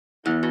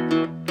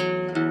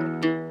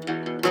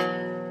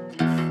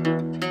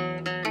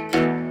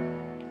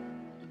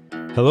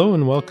Hello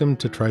and welcome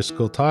to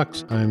Tricycle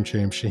Talks. I'm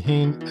James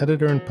Shaheen,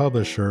 editor and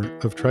publisher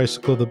of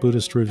Tricycle the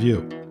Buddhist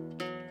Review.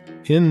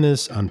 In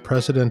this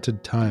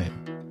unprecedented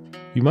time,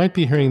 you might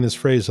be hearing this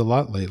phrase a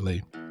lot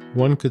lately.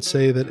 One could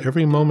say that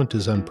every moment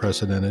is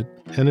unprecedented,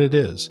 and it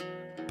is.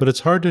 But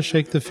it's hard to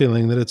shake the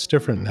feeling that it's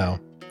different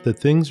now, that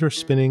things are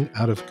spinning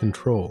out of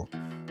control.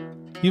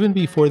 Even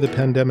before the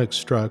pandemic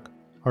struck,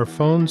 our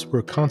phones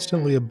were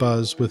constantly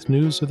abuzz with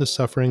news of the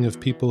suffering of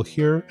people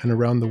here and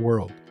around the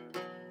world.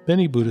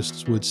 Many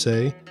Buddhists would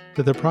say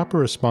that the proper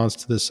response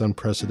to this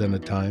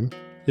unprecedented time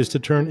is to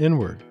turn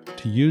inward,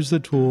 to use the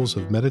tools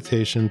of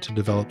meditation to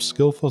develop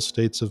skillful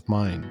states of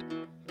mind.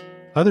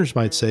 Others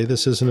might say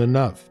this isn't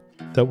enough,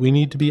 that we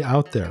need to be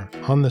out there,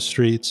 on the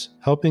streets,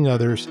 helping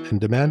others and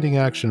demanding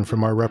action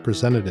from our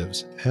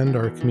representatives and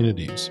our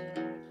communities.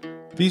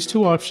 These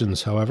two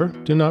options, however,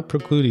 do not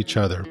preclude each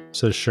other,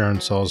 says Sharon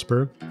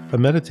Salzberg, a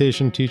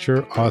meditation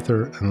teacher,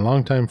 author, and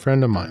longtime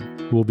friend of mine,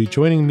 who will be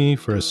joining me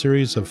for a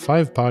series of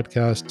 5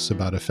 podcasts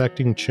about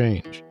effecting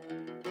change.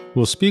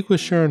 We'll speak with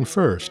Sharon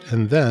first,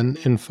 and then,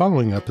 in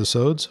following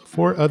episodes,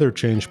 4 other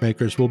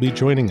changemakers will be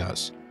joining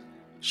us.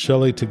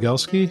 Shelley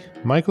Tugelski,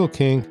 Michael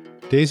King,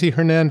 Daisy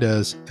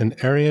Hernandez, and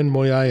Arian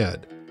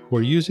Moyayed, who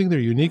are using their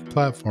unique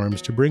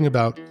platforms to bring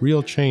about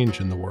real change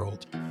in the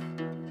world.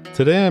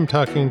 Today I'm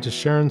talking to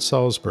Sharon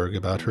Salzberg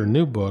about her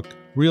new book,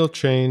 Real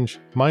Change,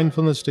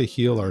 Mindfulness to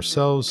Heal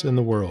Ourselves and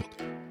the World,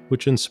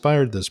 which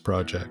inspired this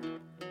project.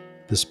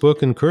 This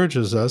book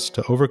encourages us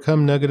to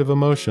overcome negative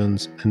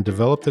emotions and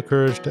develop the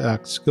courage to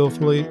act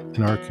skillfully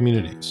in our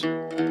communities.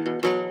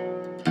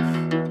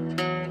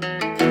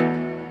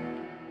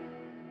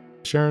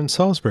 Sharon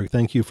Salzberg,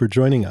 thank you for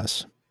joining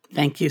us.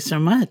 Thank you so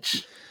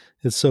much.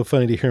 It's so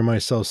funny to hear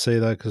myself say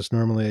that because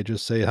normally I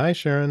just say, "Hi,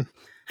 Sharon."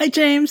 Hi,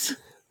 James.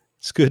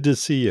 It's good to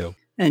see you.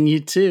 And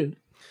you too.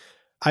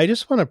 I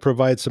just want to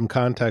provide some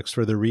context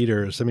for the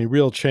readers.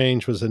 Real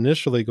Change was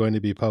initially going to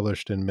be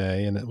published in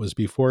May, and it was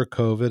before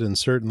COVID and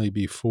certainly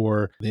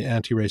before the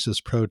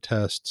anti-racist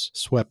protests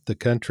swept the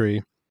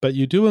country. But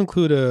you do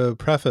include a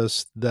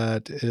preface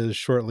that is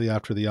shortly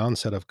after the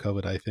onset of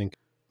COVID, I think.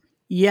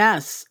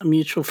 Yes, a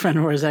mutual friend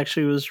of ours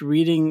actually was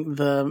reading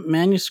the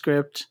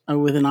manuscript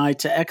with an eye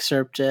to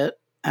excerpt it.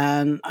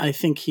 And I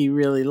think he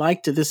really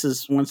liked it. This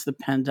is once the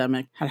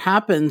pandemic had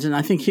happened, and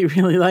I think he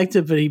really liked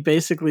it. But he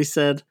basically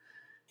said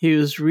he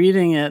was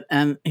reading it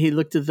and he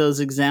looked at those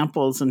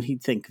examples and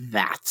he'd think,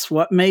 that's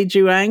what made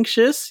you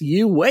anxious?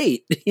 You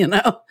wait,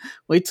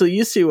 wait till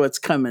you see what's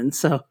coming.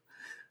 So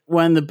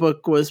when the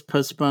book was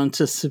postponed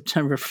to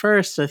September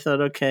 1st, I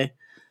thought, okay,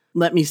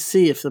 let me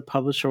see if the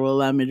publisher will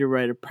allow me to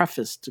write a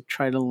preface to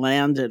try to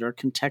land it or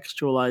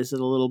contextualize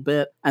it a little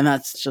bit. And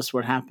that's just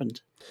what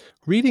happened.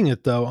 Reading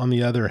it, though, on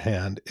the other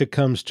hand, it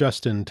comes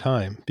just in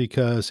time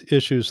because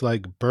issues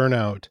like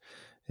burnout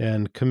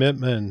and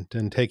commitment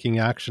and taking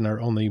action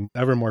are only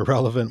ever more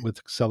relevant with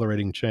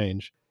accelerating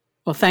change.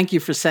 Well, thank you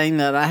for saying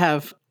that. I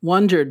have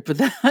wondered, but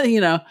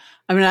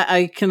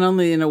I can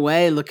only in a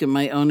way look at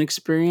my own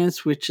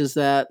experience, which is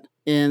that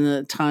in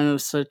a time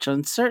of such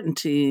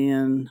uncertainty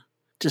and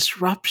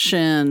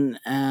disruption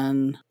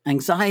and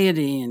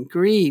anxiety and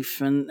grief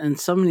and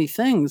so many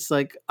things,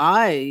 like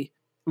I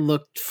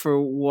looked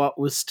for what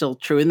was still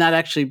true. And that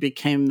actually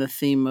became the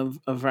theme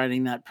of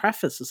writing that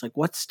preface. It's like,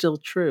 what's still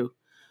true?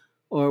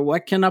 Or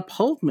what can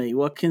uphold me?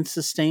 What can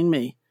sustain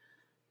me?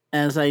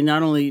 As I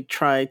not only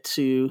try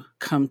to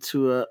come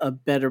to a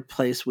better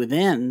place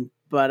within,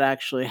 but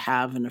actually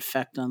have an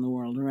effect on the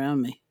world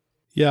around me.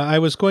 Yeah, I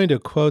was going to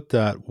quote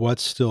that,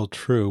 what's still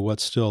true,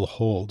 what still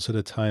holds at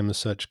a time of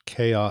such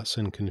chaos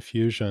and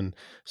confusion.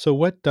 So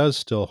what does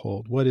still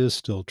hold? What is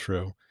still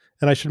true?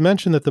 And I should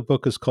mention that the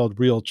book is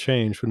called Real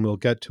Change, when we'll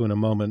get to in a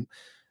moment.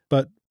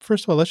 But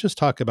first of all, let's just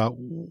talk about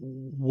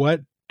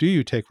what do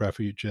you take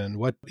refuge in?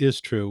 What is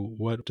true?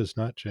 What does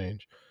not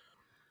change?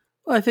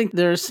 Well, I think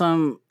there are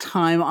some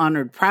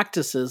time-honored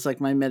practices,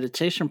 like my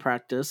meditation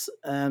practice,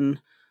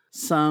 and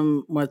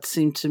some what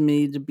seem to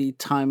me to be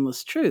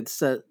timeless truths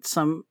that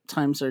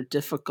sometimes are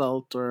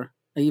difficult or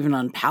even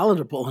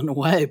unpalatable in a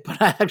way,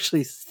 but I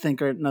actually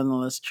think are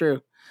nonetheless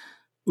true.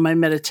 My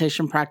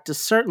meditation practice,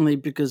 certainly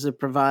because it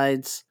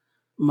provides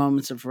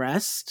moments of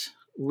rest,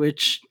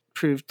 which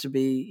proved to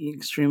be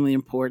extremely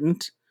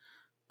important.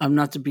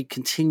 Not to be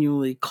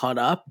continually caught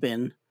up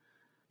in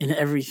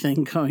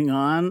everything going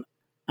on.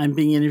 I'm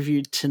being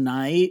interviewed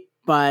tonight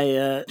by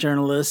a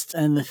journalist,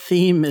 and the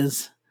theme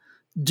is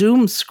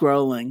doom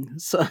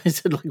scrolling. So I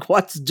said,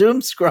 what's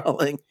doom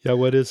scrolling? Yeah,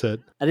 what is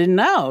it? I didn't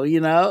know,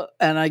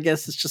 and I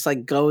guess it's just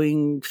like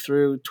going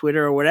through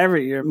Twitter or whatever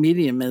your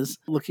medium is,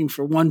 looking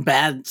for one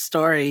bad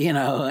story,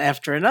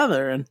 after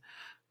another. And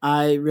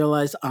I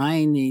realized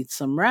I need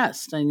some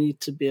rest. I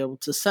need to be able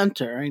to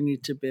center. I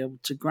need to be able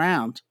to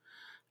ground.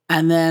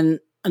 And then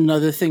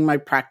another thing my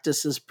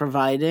practice is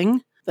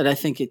providing that I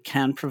think it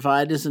can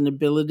provide is an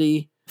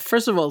ability,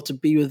 first of all, to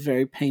be with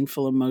very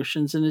painful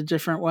emotions in a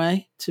different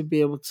way, to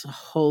be able to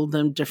hold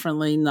them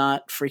differently,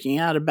 not freaking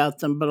out about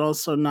them, but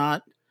also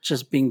not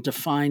just being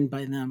defined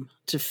by them,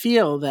 to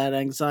feel that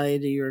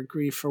anxiety or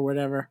grief or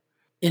whatever,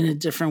 in a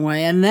different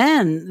way. And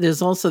then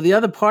there's also the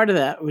other part of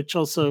that, which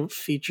also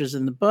features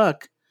in the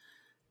book,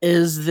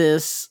 is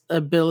this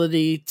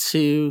ability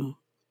to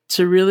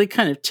really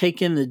kind of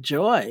take in the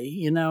joy,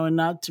 and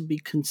not to be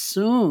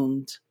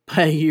consumed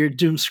by your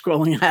doom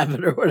scrolling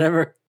habit or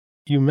whatever.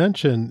 You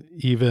mentioned,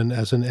 even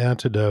as an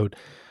antidote,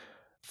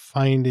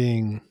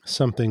 finding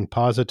something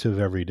positive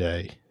every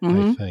day,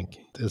 I think.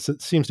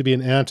 It seems to be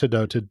an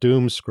antidote to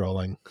doom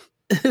scrolling.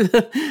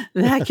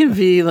 That can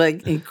be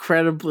like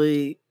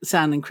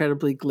sound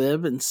incredibly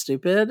glib and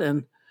stupid,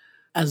 and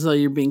as though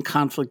you're being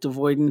conflict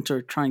avoidant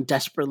or trying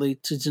desperately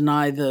to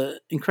deny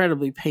the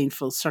incredibly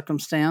painful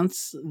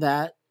circumstance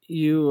that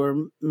you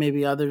or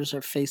maybe others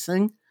are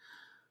facing.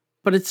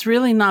 But it's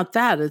really not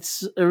that.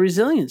 It's a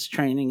resilience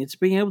training. It's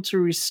being able to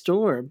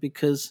restore,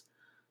 because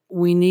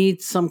we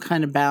need some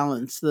kind of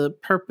balance. The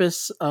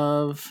purpose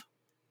of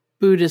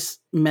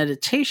Buddhist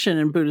meditation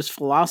and Buddhist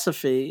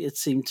philosophy, it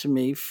seemed to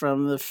me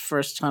from the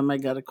first time I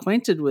got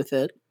acquainted with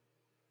it,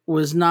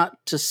 was not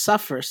to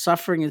suffer.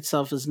 Suffering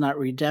itself is not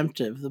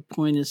redemptive. The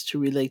point is to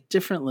relate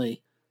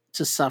differently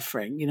to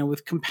suffering,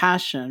 with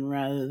compassion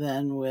rather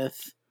than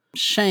with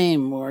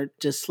shame or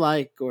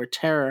dislike or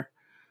terror,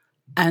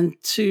 and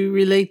to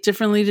relate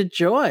differently to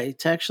joy,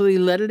 to actually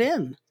let it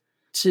in,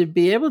 to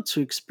be able to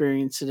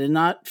experience it and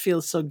not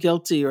feel so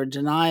guilty or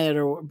deny it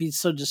or be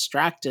so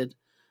distracted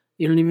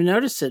you don't even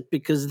notice it,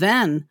 because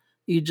then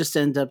you just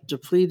end up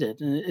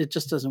depleted and it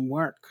just doesn't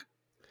work.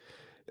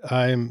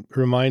 I'm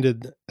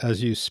reminded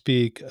as you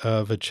speak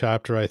of a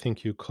chapter I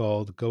think you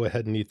called Go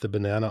Ahead and Eat the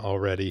Banana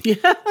Already.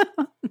 Yeah.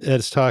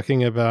 It's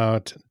talking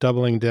about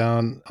doubling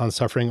down on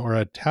suffering or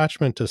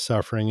attachment to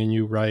suffering. And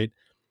you write,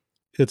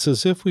 it's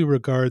as if we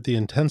regard the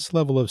intense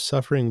level of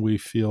suffering we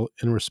feel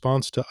in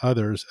response to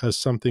others as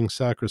something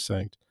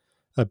sacrosanct,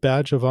 a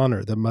badge of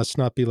honor that must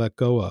not be let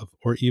go of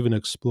or even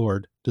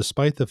explored,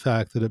 despite the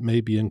fact that it may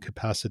be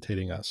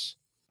incapacitating us.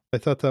 I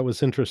thought that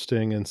was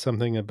interesting, and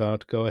something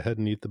about go ahead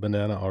and eat the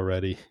banana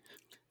already.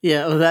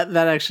 Yeah, well, that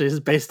actually is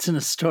based in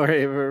a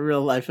story of a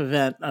real life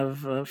event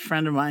of a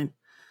friend of mine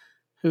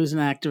who's an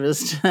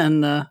activist,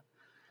 and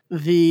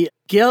the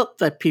guilt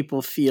that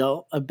people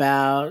feel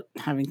about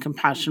having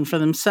compassion for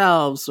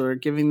themselves or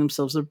giving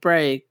themselves a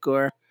break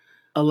or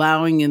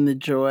allowing in the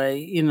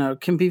joy,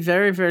 can be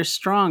very, very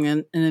strong.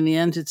 And in the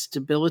end, it's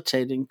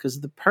debilitating,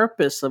 because the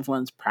purpose of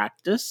one's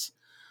practice,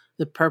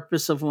 the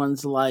purpose of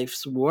one's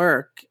life's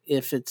work,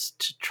 if it's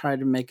to try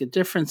to make a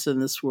difference in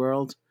this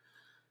world,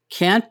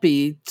 can't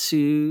be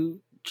to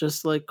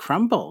just like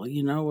crumble,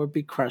 or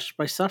be crushed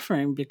by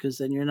suffering, because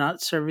then you're not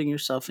serving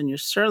yourself and you're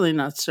certainly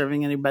not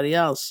serving anybody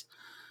else.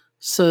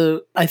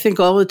 So I think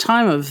all the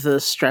time of the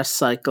stress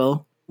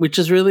cycle, which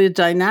is really a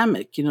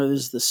dynamic,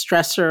 there's the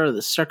stressor or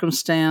the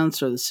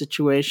circumstance or the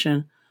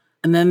situation,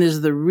 and then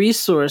there's the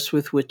resource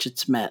with which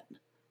it's met.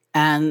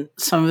 And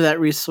some of that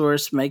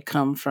resource may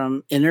come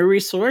from inner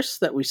resource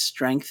that we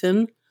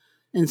strengthen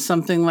in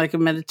something like a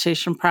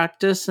meditation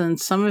practice. And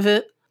some of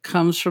it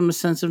comes from a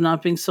sense of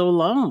not being so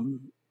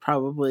alone,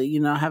 probably,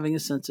 having a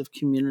sense of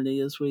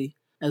community as we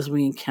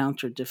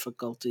encounter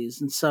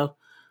difficulties. And so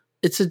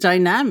it's a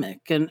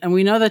dynamic. And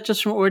we know that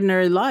just from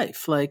ordinary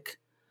life. Like,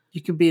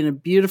 you could be in a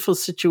beautiful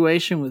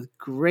situation with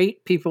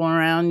great people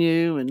around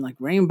you and like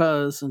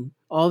rainbows and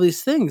all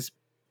these things,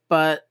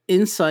 but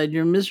inside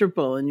you're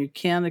miserable and you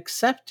can't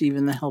accept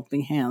even the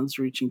helping hands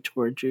reaching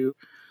towards you.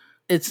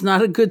 It's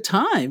not a good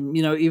time,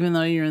 even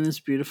though you're in this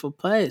beautiful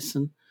place.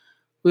 And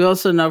we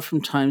also know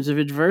from times of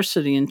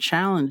adversity and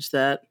challenge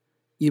that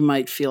you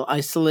might feel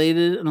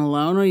isolated and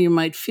alone, or you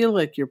might feel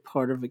like you're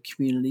part of a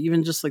community,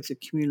 even just like the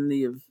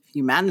community of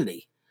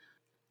humanity.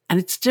 And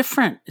it's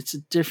different. It's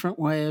a different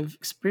way of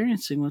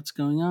experiencing what's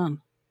going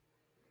on.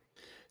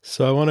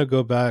 So I want to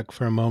go back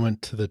for a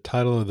moment to the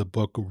title of the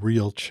book,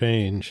 Real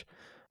Change.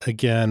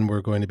 Again, we're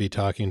going to be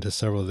talking to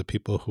several of the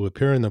people who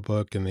appear in the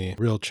book and the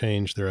real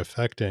change they're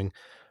affecting.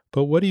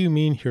 But what do you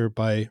mean here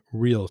by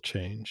real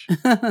change?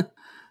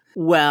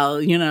 Well,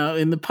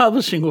 in the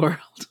publishing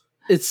world,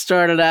 it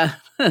started out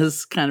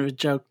as kind of a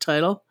joke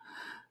title,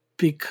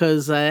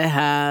 because I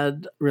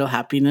had Real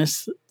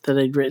Happiness that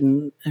I'd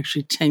written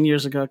actually 10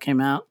 years ago,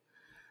 came out.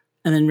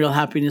 And then Real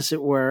Happiness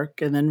at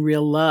Work, and then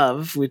Real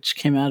Love, which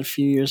came out a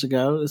few years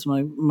ago. It was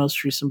my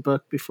most recent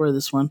book before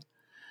this one.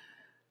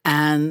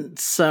 And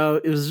so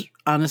it was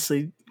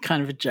honestly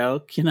kind of a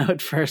joke,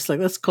 at first,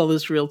 like, let's call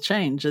this Real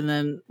Change. And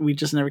then we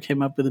just never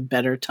came up with a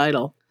better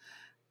title.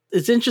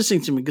 It's interesting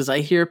to me because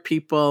I hear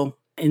people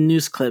in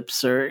news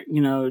clips or,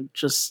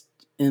 just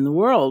in the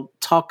world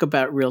talk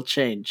about real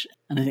change.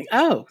 And I think,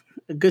 oh,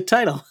 a good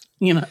title,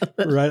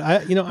 Right. I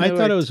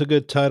thought it was a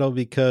good title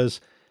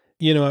because,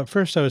 at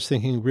first I was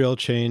thinking real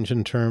change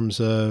in terms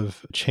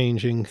of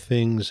changing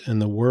things in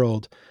the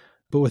world,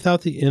 but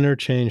without the inner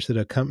change that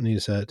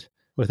accompanies it,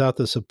 without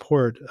the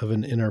support of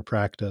an inner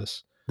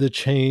practice, the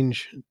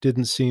change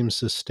didn't seem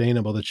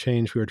sustainable. The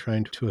change we were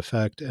trying to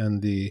affect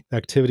and the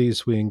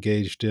activities we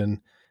engaged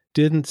in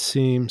didn't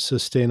seem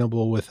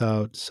sustainable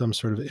without some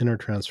sort of inner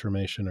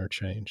transformation or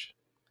change.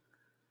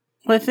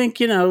 Well, I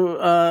think,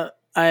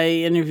 I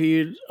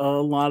interviewed a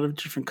lot of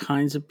different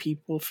kinds of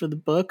people for the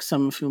book,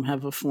 some of whom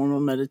have a formal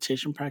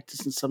meditation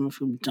practice and some of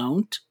whom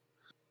don't.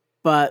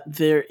 But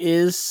there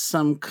is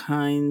some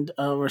kind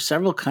of, or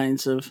several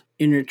kinds of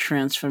inner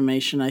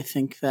transformation, I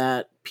think,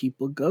 that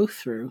people go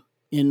through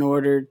in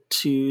order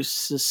to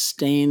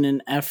sustain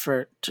an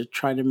effort to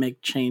try to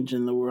make change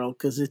in the world,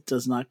 because it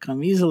does not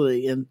come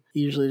easily and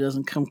usually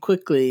doesn't come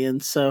quickly.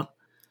 And so,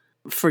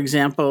 for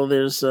example,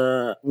 there's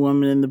a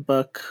woman in the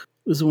book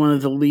who was one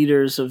of the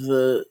leaders of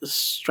the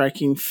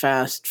striking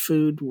fast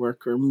food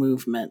worker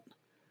movement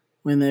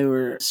when they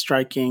were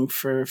striking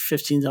for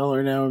 $15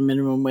 an hour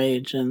minimum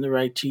wage and the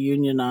right to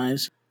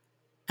unionize.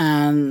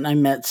 And I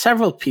met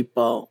several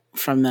people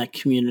from that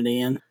community.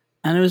 And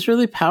it was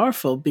really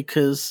powerful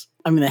because,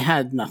 they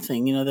had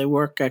nothing. They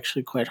work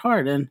actually quite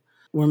hard and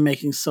were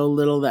making so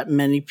little that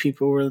many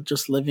people were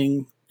just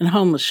living in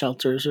homeless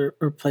shelters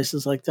or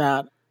places like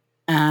that.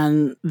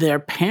 And their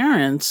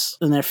parents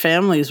and their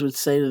families would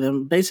say to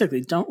them,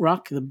 basically, don't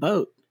rock the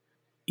boat.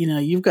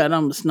 You've got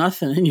almost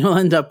nothing and you'll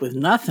end up with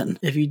nothing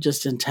if you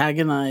just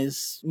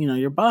antagonize,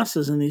 your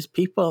bosses and these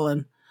people.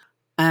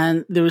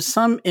 And there was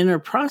some inner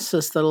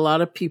process that a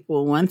lot of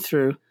people went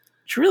through,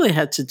 which really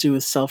had to do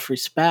with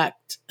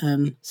self-respect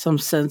and some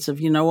sense of,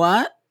 you know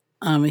what?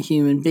 I'm a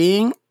human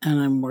being and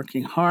I'm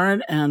working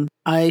hard and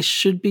I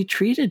should be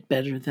treated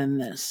better than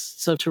this.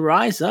 So to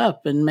rise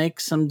up and make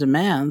some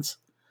demands,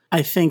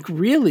 I think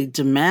really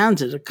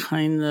demanded a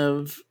kind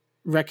of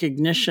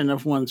recognition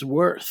of one's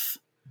worth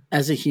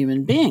as a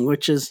human being,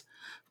 which is,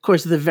 of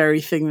course, the very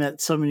thing that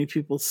so many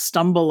people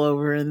stumble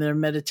over in their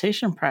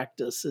meditation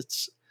practice.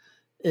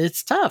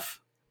 It's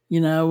tough.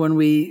 When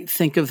we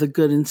think of the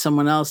good in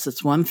someone else,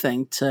 it's one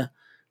thing. To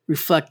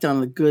reflect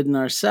on the good in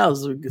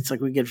ourselves, it's like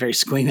we get very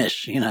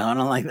squeamish, I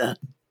don't like that.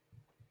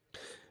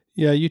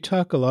 Yeah, you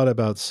talk a lot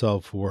about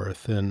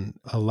self-worth and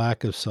a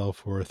lack of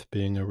self-worth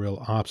being a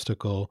real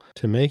obstacle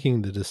to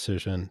making the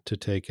decision to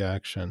take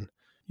action.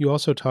 You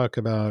also talk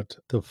about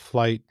the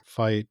flight,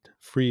 fight,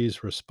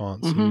 freeze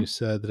response, and you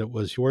said that it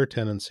was your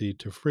tendency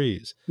to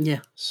freeze.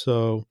 Yeah.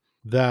 So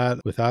that,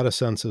 without a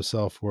sense of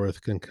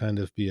self-worth, can kind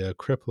of be a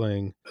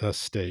crippling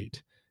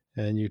state.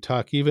 And you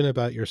talk even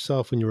about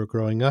yourself when you were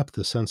growing up,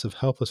 the sense of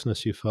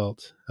helplessness you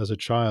felt as a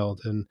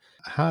child. And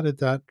how did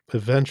that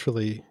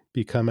eventually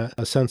become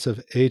a sense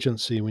of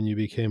agency when you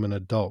became an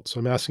adult? So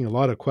I'm asking a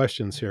lot of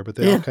questions here, but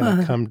they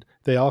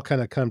all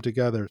kind of come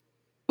together.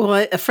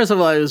 Well, first of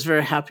all, I was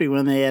very happy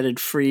when they added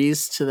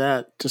freeze to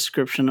that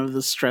description of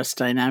the stress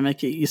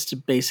dynamic. It used to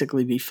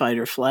basically be fight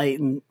or flight,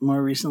 and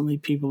more recently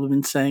people have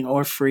been saying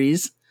or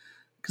freeze,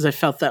 because I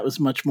felt that was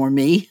much more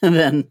me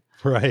than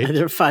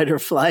either fight or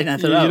flight. And I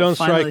thought, you don't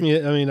strike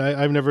me.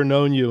 I've never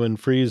known you in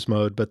freeze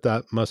mode, but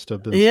that must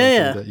have been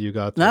something that you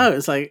got there. No,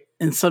 it's like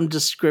in some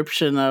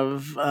description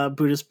of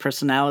Buddhist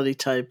personality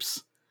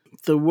types,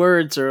 the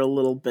words are a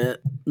little bit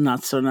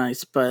not so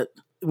nice, but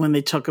when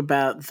they talk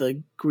about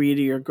the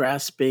greedy or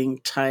grasping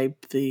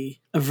type, the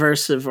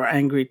aversive or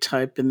angry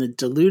type, and the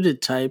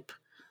deluded type,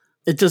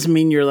 it doesn't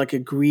mean you're like a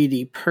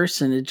greedy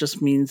person. It just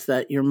means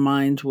that your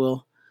mind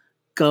will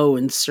go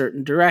in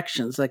certain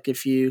directions. Like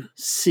if you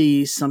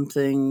see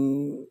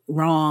something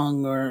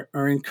wrong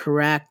or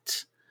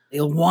incorrect,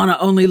 you'll want to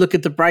only look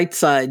at the bright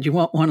side. You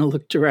won't want to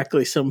look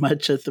directly so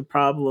much at the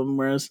problem.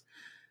 Whereas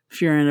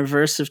if you're an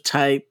aversive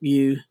type,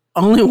 you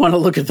only want to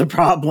look at the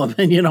problem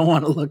and you don't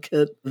want to look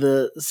at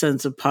the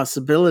sense of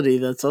possibility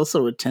that's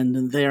also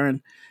attendant there.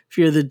 And if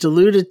you're the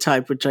deluded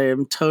type, which I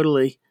am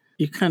totally,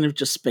 you kind of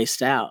just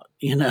spaced out.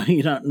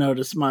 You don't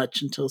notice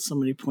much until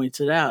somebody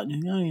points it out. And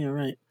you go, oh, yeah,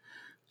 right.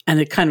 And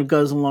it kind of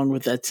goes along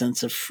with that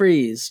sense of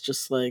freeze,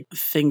 just like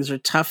things are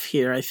tough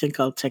here. I think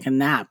I'll take a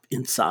nap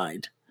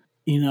inside.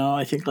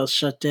 I think I'll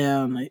shut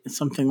down,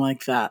 something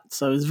like that.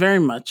 So it was very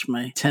much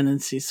my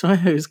tendency. So I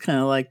always kind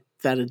of like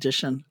that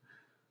addition.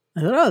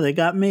 I thought, oh, they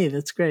got me.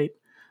 That's great.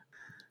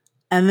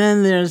 And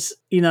then there's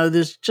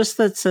just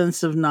that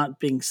sense of not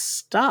being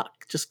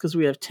stuck just because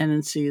we have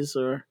tendencies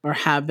or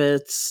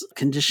habits,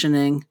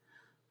 conditioning.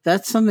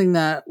 That's something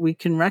that we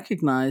can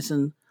recognize.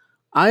 And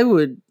I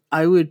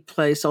would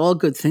place all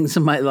good things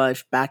in my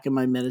life back in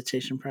my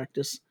meditation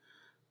practice.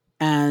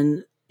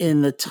 And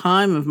in the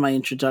time of my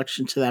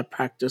introduction to that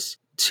practice,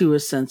 to a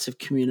sense of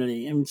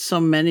community. And so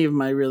many of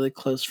my really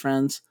close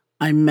friends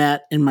I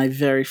met in my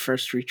very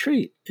first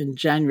retreat in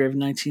January of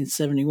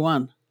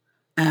 1971.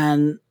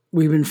 And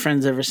we've been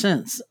friends ever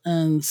since.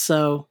 And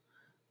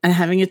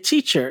having a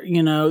teacher,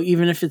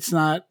 even if it's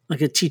not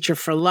like a teacher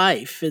for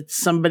life, it's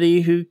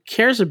somebody who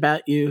cares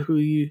about you, who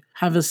you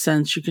have a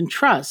sense you can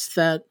trust,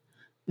 that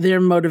their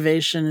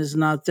motivation is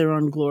not their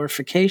own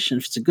glorification.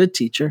 If it's a good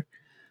teacher,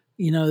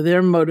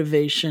 their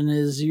motivation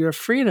is your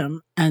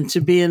freedom. And to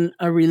be in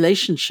a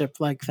relationship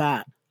like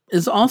that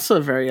is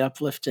also very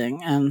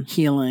uplifting and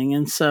healing.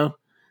 And so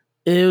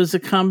it was a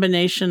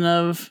combination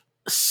of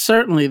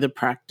certainly the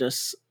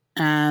practice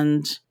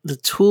and the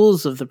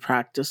tools of the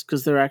practice,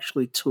 because they're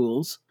actually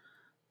tools,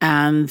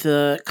 and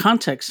the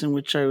context in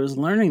which I was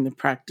learning the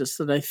practice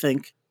that I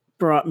think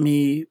brought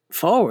me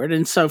forward.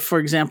 And so, for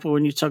example,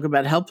 when you talk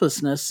about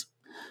helplessness,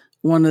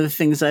 one of the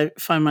things I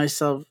find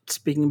myself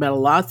speaking about a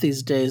lot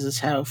these days is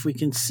how if we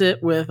can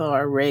sit with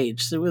our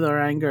rage, sit with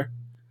our anger,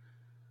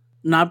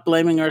 not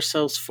blaming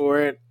ourselves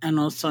for it and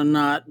also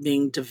not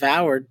being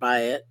devoured by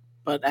it,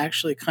 but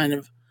actually kind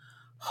of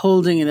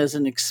holding it as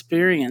an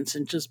experience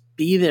and just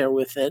be there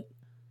with it,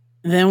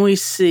 then we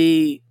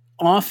see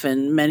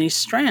often many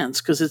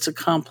strands because it's a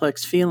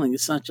complex feeling.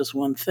 It's not just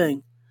one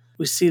thing.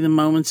 We see the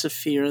moments of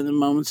fear and the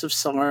moments of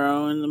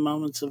sorrow and the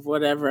moments of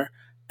whatever.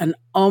 And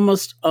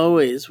almost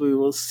always we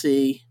will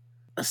see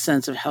a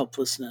sense of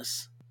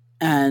helplessness.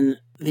 And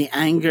the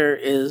anger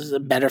is a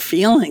better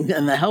feeling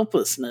than the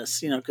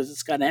helplessness, because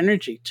it's got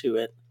energy to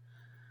it.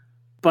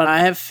 But I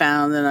have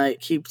found, and I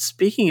keep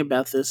speaking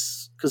about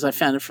this because I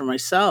found it for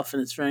myself,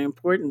 and it's very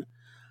important,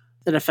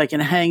 that if I can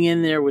hang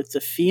in there with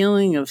the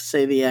feeling of,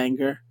 say, the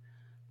anger,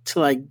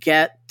 till I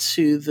get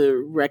to the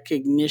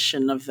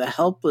recognition of the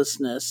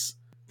helplessness,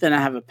 then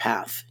I have a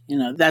path.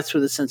 That's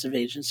where the sense of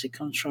agency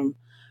comes from.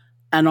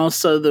 And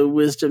also the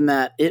wisdom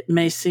that it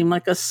may seem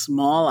like a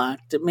small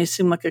act. It may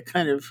seem like a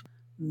kind of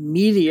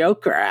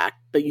mediocre act,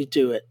 but you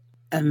do it.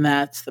 And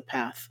that's the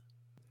path.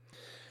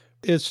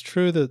 It's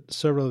true that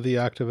several of the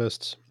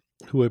activists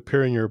who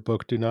appear in your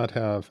book do not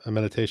have a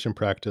meditation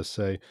practice,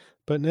 say,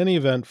 but in any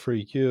event for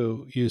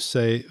you, you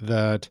say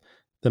that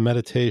the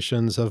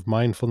meditations of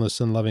mindfulness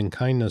and loving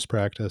kindness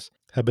practice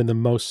have been the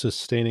most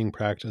sustaining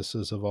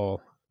practices of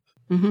all.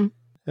 Mm-hmm.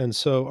 And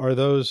so are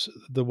those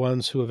the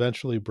ones who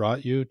eventually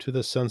brought you to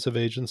this sense of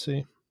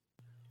agency?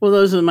 Well,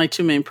 those are my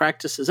two main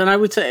practices. And I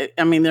would say,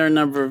 there are a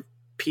number of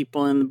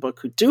people in the book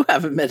who do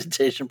have a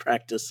meditation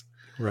practice.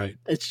 Right.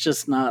 It's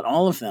just not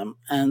all of them.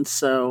 And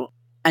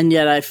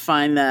yet I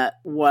find that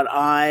what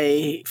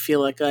I feel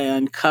like I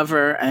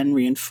uncover and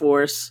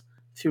reinforce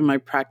through my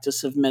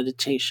practice of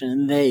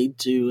meditation, they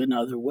do in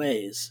other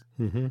ways.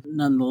 Mm-hmm.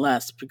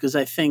 Nonetheless, because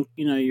I think,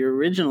 your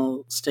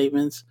original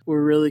statements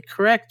were really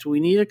correct. We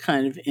need a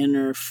kind of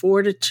inner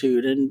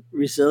fortitude and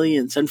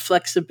resilience and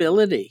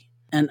flexibility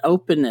and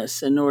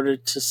openness in order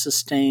to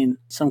sustain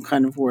some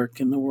kind of work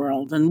in the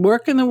world. And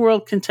work in the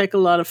world can take a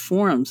lot of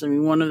forms.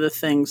 One of the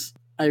things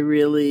I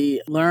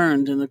really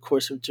learned in the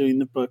course of doing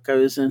the book, I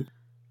was in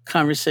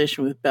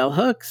conversation with Bell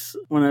Hooks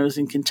when I was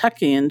in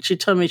Kentucky, and she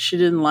told me she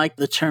didn't like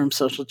the term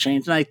social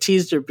change. And I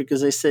teased her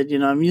because I said,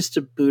 I'm used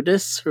to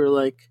Buddhists who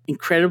are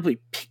incredibly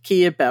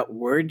picky about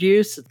word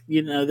use.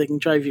 They can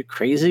drive you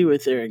crazy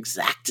with their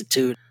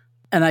exactitude.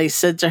 And I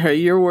said to her,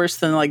 you're worse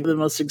than the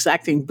most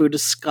exacting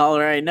Buddhist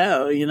scholar I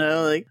know,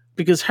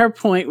 because her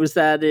point was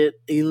that it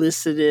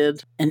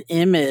elicited an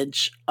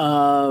image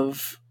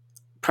of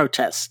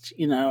protest,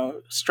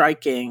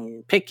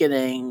 striking,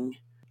 picketing,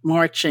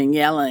 marching,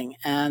 yelling.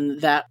 And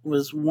that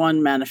was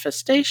one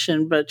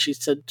manifestation. But she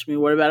said to me,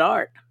 what about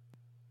art?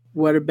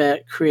 What about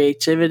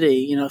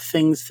creativity?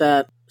 Things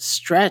that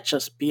stretch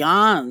us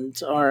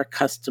beyond our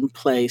accustomed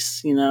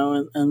place,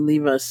 and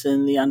leave us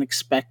in the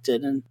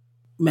unexpected and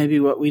maybe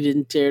what we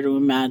didn't dare to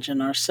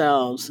imagine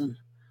ourselves.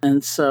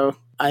 And so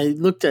I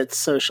looked at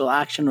social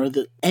action, or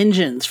the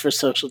engines for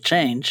social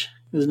change,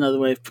 is another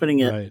way of putting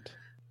it, right,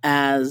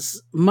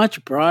 as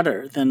much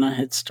broader than I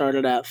had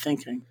started out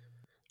thinking.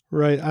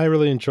 Right. I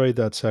really enjoyed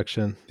that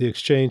section, the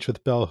exchange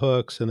with Bell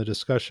Hooks and the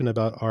discussion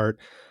about art.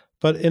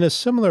 But in a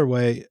similar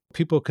way,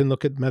 people can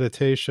look at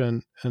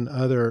meditation and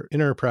other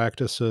inner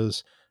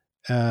practices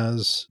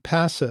as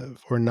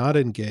passive or not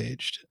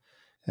engaged.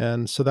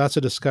 And so that's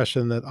a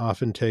discussion that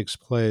often takes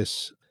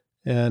place.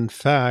 In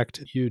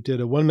fact, you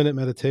did a 1-minute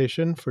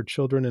meditation for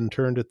children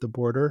interned at the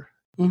border.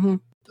 Mm-hmm.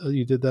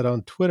 You did that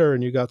on Twitter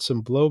and you got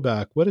some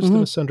blowback. What is the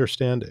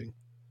misunderstanding?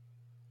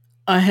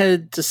 I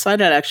had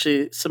decided,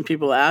 actually, some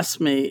people asked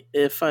me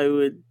if I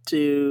would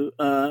do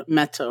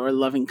metta or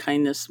loving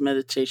kindness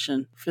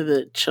meditation for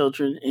the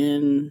children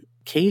in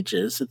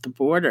cages at the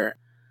border.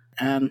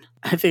 And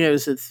I think I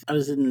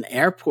was in an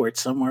airport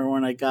somewhere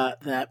when I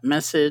got that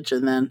message.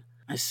 And then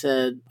I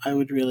said, I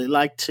would really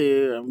like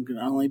to. I'm going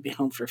to only be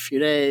home for a few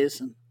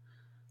days. And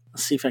I'll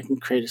see if I can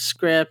create a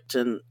script,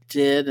 and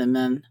did. And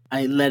then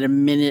I led a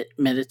minute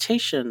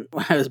meditation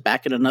when I was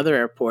back at another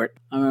airport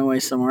on my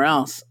way somewhere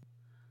else.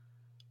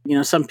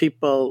 Some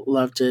people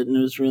loved it and it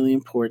was really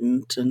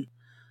important. And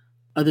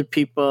other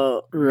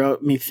people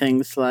wrote me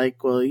things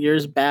like, well, you're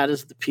as bad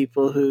as the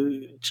people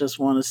who just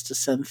want us to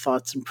send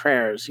thoughts and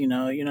prayers. You're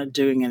not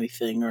doing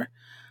anything. Or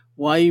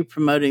why are you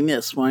promoting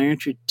this? Why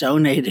aren't you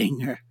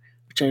donating? Or,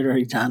 which I'd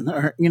already done,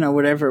 or,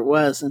 whatever it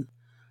was.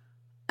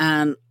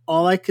 And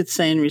all I could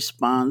say in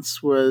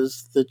response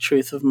was the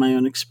truth of my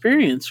own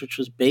experience, which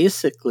was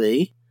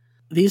basically,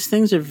 these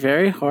things are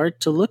very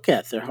hard to look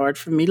at. They're hard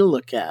for me to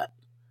look at.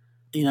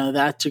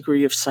 That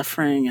degree of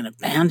suffering and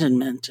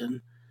abandonment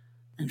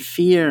and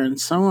fear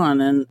and so on.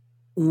 And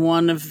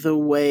one of the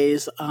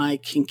ways I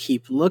can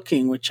keep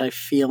looking, which I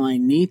feel I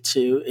need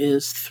to,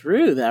 is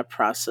through that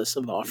process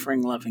of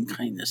offering loving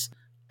kindness.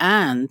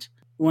 And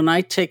when I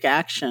take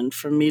action,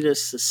 for me to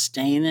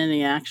sustain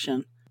any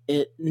action,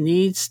 it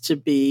needs to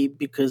be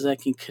because I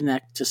can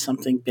connect to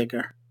something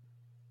bigger.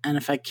 And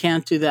if I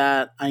can't do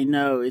that, I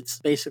know it's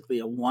basically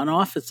a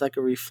one-off. It's like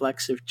a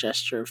reflexive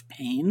gesture of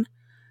pain.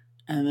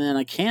 And then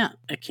I can't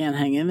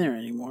hang in there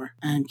anymore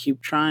and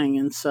keep trying.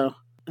 And so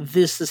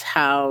this is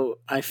how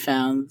I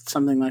found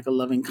something like a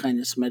loving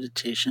kindness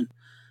meditation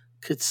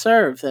could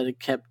serve, that it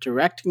kept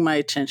directing my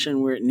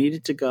attention where it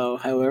needed to go,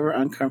 however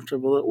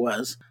uncomfortable it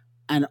was,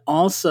 and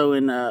also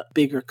in a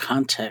bigger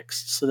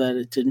context so that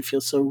it didn't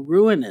feel so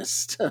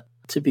ruinous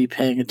to be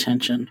paying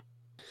attention.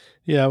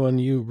 Yeah, when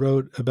you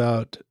wrote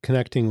about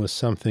connecting with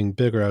something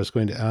bigger, I was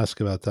going to ask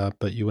about that,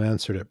 but you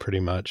answered it pretty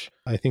much.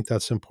 I think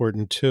that's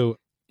important too.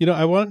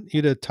 I want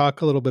you to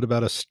talk a little bit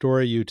about a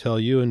story you tell.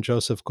 You and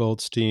Joseph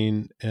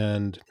Goldstein,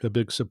 and a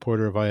big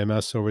supporter of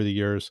IMS over the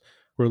years,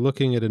 were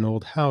looking at an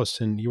old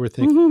house, and you were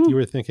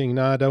thinking,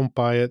 "Nah, don't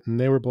buy it." And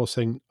they were both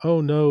saying, "Oh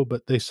no,"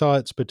 but they saw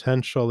its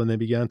potential and they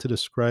began to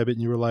describe it,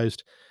 and you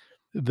realized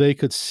they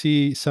could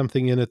see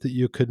something in it that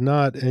you could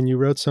not. And you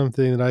wrote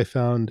something that I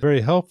found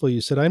very helpful.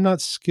 You said, "I'm not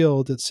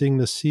skilled at seeing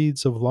the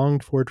seeds of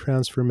longed for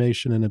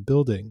transformation in a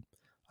building.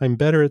 I'm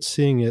better at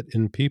seeing it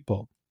in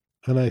people."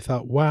 And I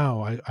thought,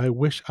 wow, I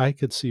wish I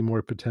could see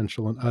more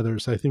potential in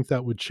others. I think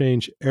that would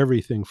change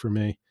everything for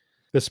me,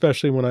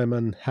 especially when I'm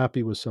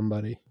unhappy with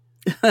somebody.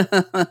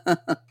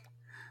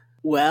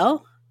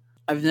 Well,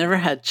 I've never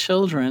had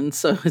children,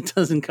 so it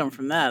doesn't come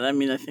from that. I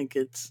mean, I think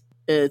it's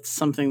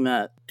something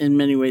that in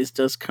many ways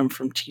does come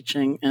from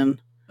teaching. And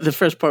the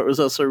first part was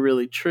also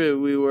really true.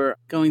 We were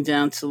going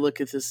down to look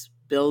at this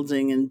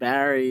building in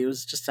Barrie. It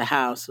was just a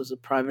house. It was a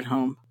private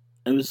home.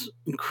 It was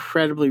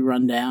incredibly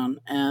run down.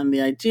 And the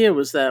idea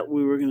was that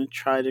we were going to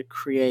try to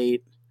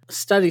create a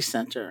study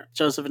center.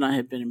 Joseph and I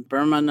had been in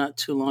Burma not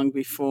too long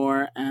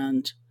before,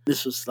 and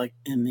this was like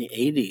in the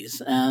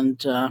 80s.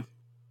 And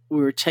we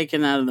were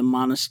taken out of the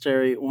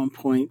monastery at one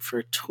point for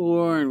a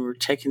tour, and we were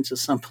taken to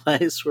some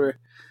place where it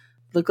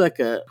looked like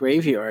a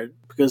graveyard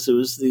because it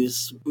was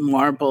these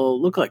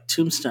marble, looked like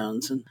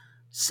tombstones. And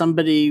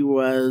somebody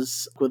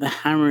was with a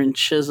hammer and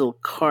chisel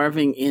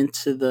carving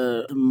into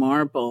the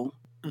marble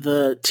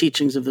the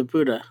teachings of the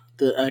Buddha,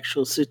 the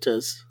actual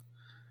suttas.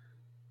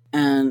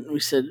 And we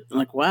said,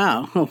 like,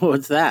 wow,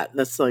 what's that?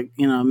 That's like,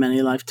 a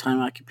many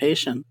lifetime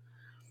occupation.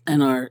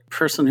 And our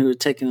person who had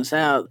taken us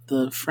out,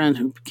 the friend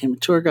who became a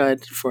tour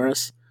guide for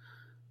us,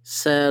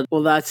 said,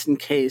 well, that's in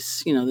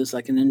case, there's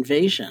like an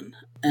invasion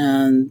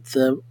and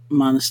the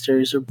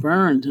monasteries are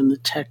burned and the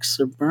texts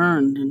are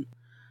burned. And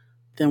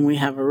then we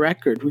have a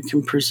record. We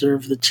can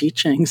preserve the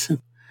teachings. And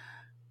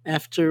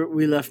after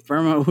we left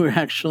Burma, we were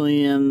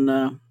actually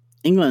in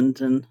England,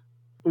 and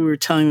we were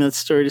telling that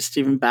story to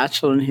Stephen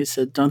Batchelor, and he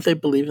said, don't they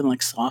believe in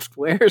like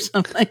software or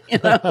something,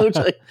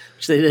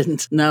 which they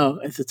didn't know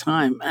at the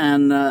time.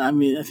 And I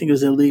think it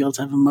was illegal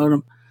to have a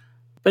modem.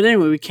 But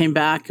anyway, we came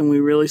back and we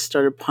really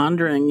started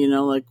pondering,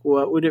 like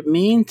what would it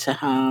mean to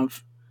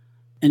have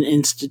an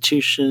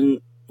institution,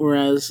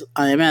 whereas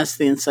IMS,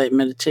 the Insight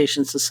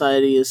Meditation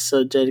Society, is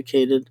so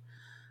dedicated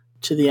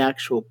to the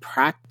actual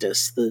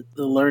practice, the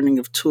learning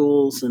of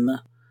tools and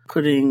the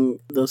putting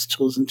those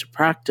tools into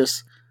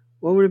practice.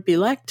 What would it be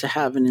like to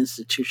have an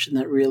institution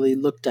that really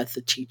looked at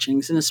the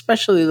teachings, and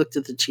especially looked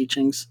at the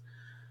teachings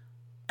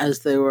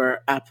as they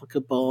were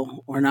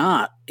applicable or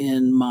not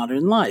in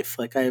modern life?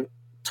 Like I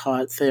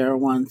taught there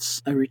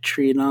once a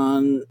retreat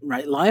on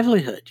right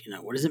livelihood.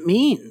 What does it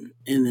mean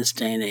in this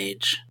day and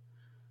age?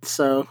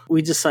 So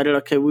we decided,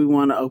 okay, we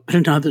want to open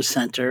another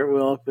center.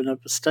 We'll open up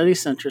a study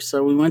center.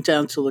 So we went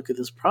down to look at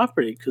this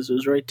property because it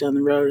was right down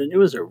the road, and it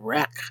was a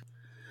wreck.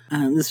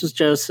 And this was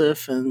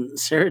Joseph and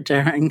Sarah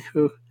Daring,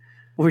 who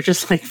were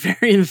just like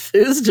very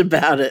enthused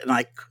about it. And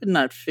I could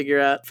not figure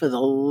out for the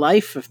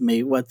life of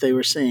me what they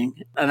were seeing.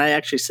 And I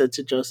actually said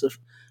to Joseph,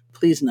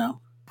 please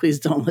no, please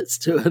don't, let's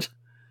do it.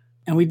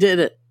 And we did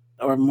it,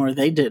 or more,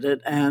 they did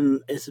it.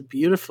 And it's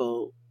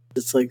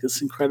it's like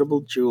this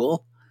incredible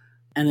jewel,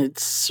 and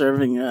it's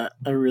serving a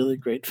really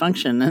great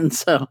function. And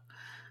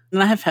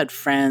I have had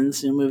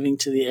friends moving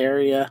to the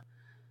area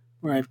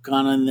where I've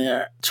gone on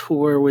their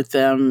tour with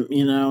them,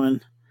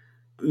 and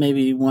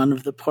maybe one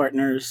of the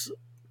partners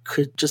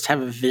could just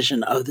have a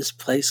vision, oh, this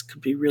place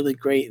could be really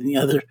great. And the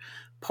other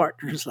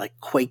partner's like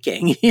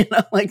quaking,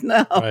 like,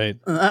 no,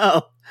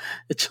 no,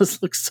 it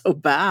just looks so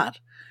bad.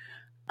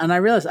 And I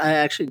realized I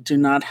actually do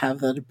not have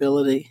that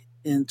ability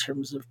in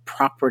terms of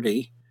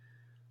property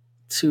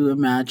to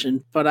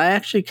imagine, but I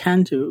actually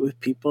can do it with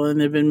people. And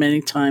there have been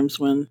many times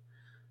when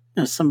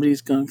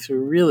somebody's going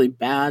through a really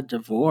bad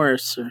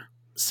divorce or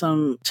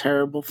some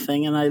terrible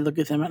thing, and I look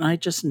at them and I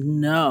just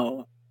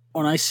know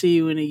when I see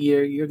you in a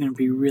year, you're going to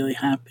be really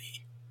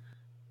happy.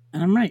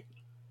 And I'm right.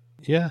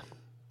 Yeah,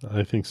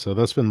 I think so.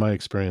 That's been my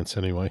experience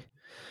anyway.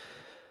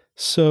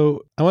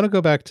 So I want to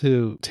go back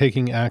to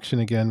taking action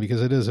again,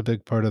 because it is a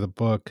big part of the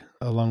book,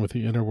 along with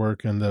the inner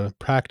work and the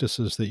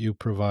practices that you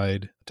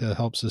provide to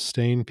help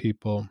sustain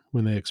people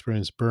when they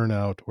experience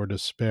burnout or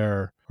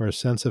despair or a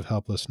sense of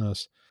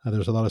helplessness.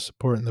 There's a lot of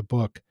support in the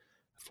book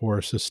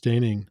for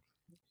sustaining,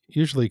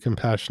 usually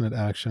compassionate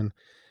action.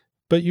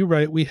 But you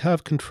write, we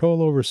have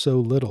control over so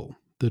little.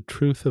 The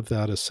truth of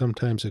that is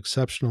sometimes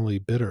exceptionally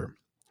bitter.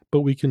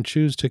 But we can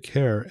choose to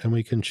care and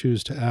we can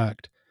choose to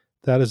act.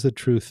 That is the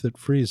truth that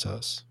frees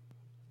us.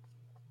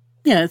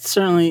 Yeah, it's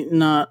certainly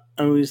not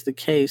always the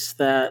case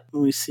that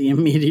we see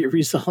immediate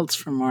results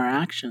from our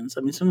actions.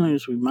 I mean,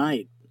 sometimes we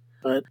might,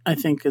 but I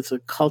think as a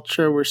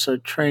culture, we're so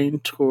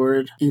trained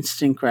toward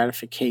instant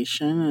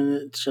gratification, and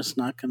it's just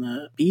not going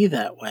to be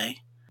that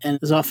way. And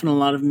there's often a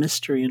lot of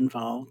mystery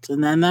involved.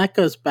 And then that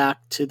goes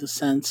back to the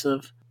sense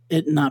of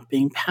it not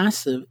being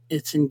passive,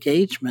 it's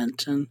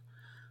engagement. And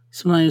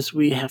sometimes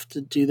we have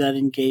to do that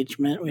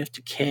engagement. We have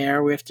to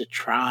care. We have to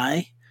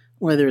try,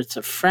 whether it's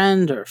a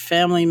friend or a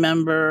family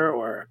member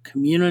or a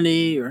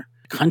community or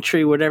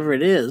country, whatever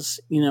it is.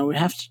 We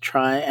have to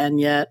try. And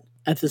yet,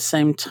 at the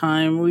same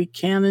time, we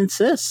can't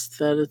insist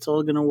that it's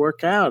all going to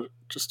work out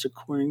just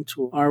according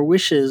to our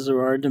wishes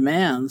or our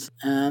demands.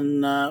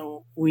 And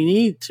we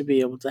need to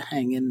be able to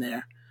hang in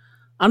there.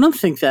 I don't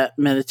think that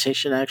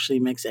meditation actually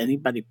makes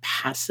anybody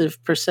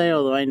passive per se,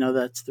 although I know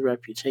that's the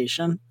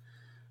reputation,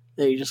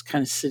 that you're just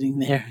kind of sitting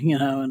there,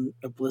 in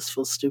a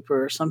blissful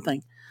stupor or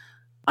something.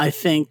 I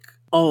think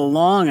all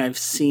along I've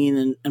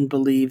seen and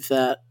believe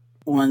that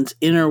one's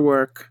inner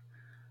work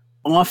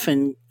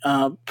often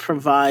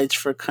provides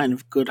for kind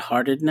of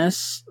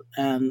good-heartedness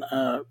and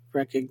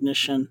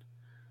recognition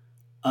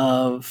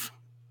of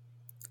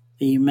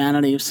the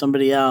humanity of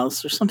somebody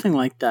else or something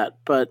like that.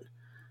 But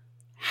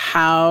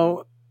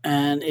how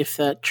and if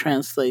that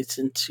translates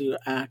into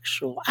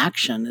actual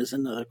action is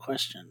another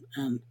question.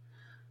 And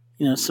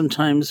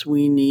sometimes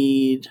we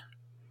need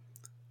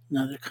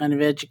another kind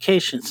of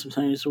education.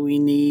 Sometimes we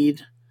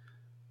need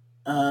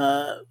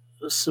a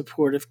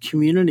supportive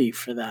community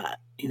for that.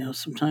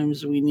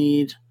 Sometimes we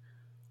need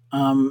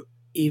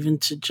even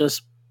to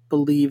just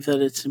believe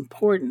that it's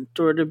important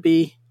or to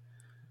be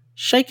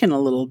shaken a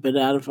little bit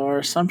out of our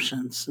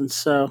assumptions. And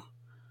so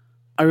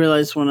I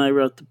realized when I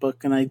wrote the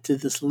book and I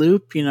did this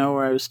loop,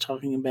 where I was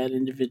talking about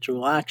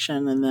individual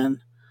action, and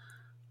then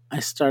I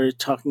started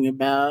talking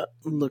about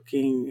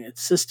looking at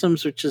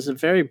systems, which is a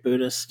very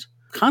Buddhist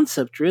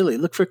concept, really.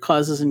 Look for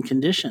causes and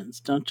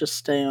conditions. Don't just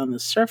stay on the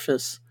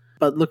surface,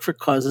 but look for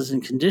causes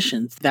and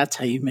conditions. That's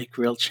how you make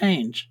real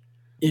change.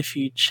 If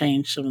you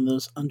change some of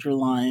those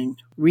underlying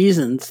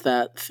reasons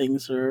that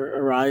things are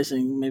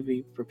arising,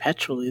 maybe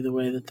perpetually the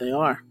way that they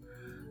are.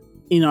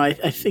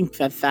 I think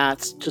that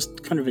that's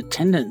just kind of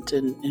attendant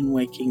in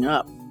waking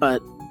up,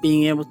 but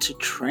being able to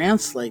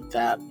translate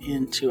that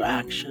into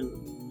action,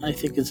 I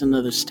think, is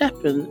another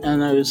step,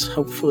 and I was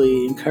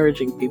hopefully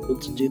encouraging people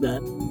to do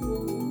that.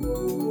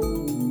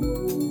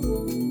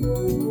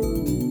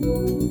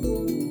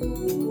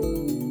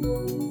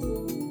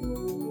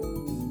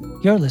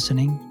 You're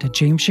listening to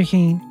James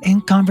Shaheen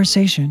in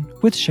conversation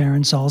with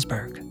Sharon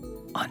Salzberg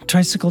on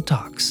Tricycle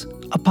Talks,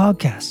 a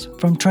podcast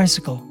from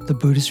Tricycle, the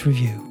Buddhist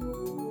Review.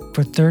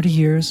 For 30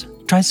 years,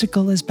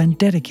 Tricycle has been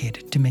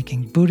dedicated to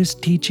making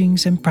Buddhist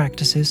teachings and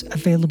practices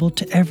available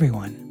to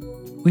everyone.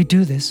 We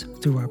do this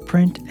through our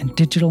print and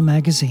digital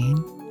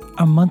magazine,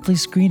 our monthly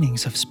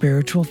screenings of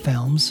spiritual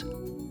films,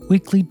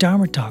 weekly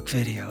Dharma Talk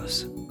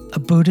videos, a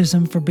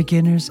Buddhism for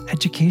Beginners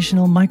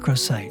educational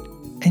microsite,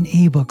 an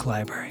ebook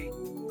library,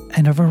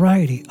 and a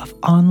variety of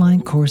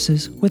online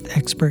courses with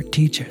expert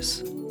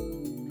teachers.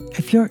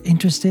 If you're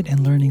interested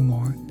in learning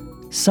more,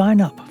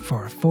 sign up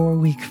for a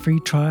 4-week free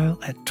trial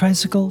at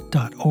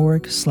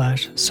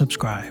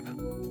tricycle.org/subscribe.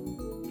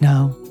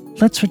 Now,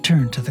 let's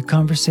return to the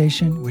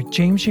conversation with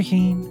James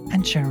Shaheen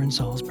and Sharon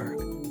Salzberg,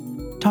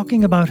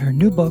 talking about her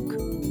new book,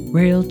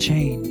 Real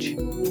Change.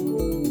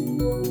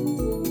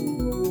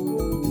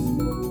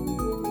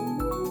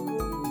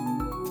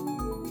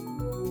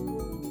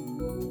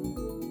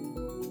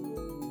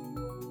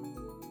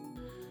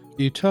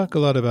 You talk a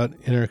lot about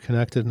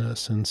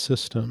interconnectedness and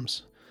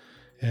systems,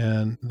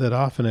 and that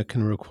often it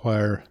can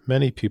require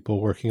many people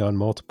working on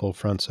multiple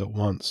fronts at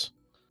once.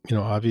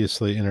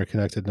 Obviously,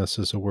 interconnectedness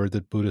is a word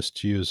that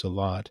Buddhists use a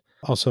lot.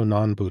 Also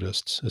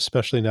non-Buddhists,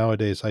 especially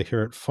nowadays, I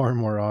hear it far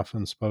more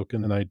often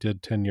spoken than I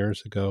did 10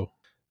 years ago.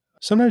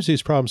 Sometimes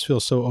these problems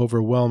feel so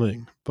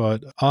overwhelming,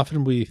 but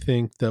often we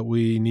think that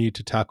we need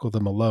to tackle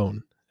them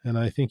alone. And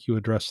I think you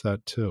address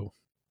that too,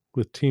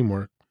 with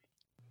teamwork.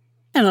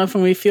 And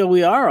often we feel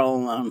we are all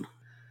alone.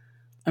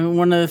 I mean,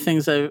 one of the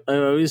things I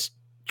always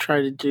try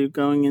to do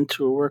going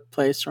into a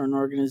workplace or an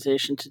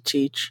organization to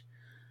teach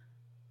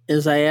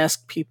is I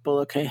ask people,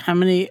 okay, how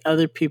many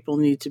other people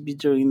need to be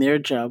doing their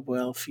job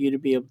well for you to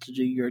be able to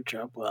do your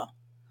job well?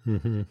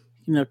 Mm-hmm.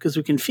 Because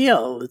we can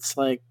feel it's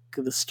like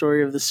the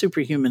story of the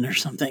superhuman or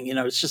something,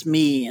 it's just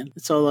me and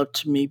it's all up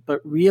to me.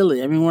 But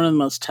really, I mean, one of the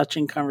most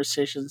touching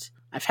conversations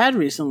I've had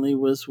recently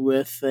was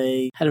with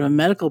a head of a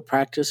medical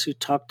practice who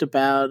talked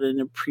about an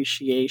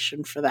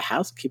appreciation for the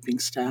housekeeping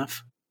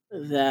staff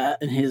that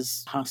in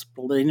his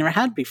hospital they never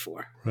had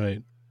before.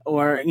 Right.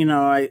 Or,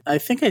 I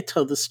think I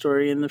told the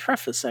story in the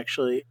preface,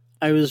 actually.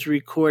 I was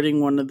recording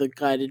one of the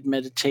guided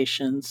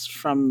meditations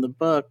from the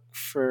book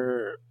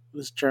for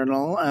this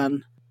journal,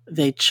 and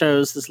they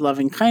chose this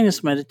loving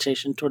kindness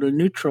meditation toward a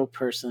neutral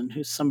person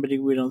who's somebody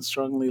we don't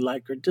strongly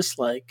like or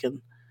dislike.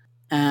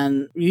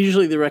 And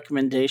usually the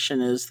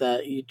recommendation is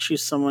that you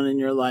choose someone in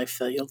your life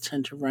that you'll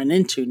tend to run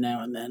into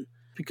now and then.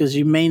 because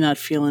you may not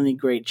feel any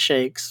great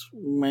shakes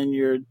when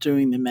you're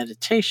doing the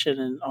meditation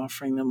and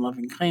offering them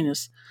loving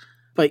kindness,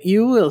 but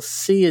you will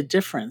see a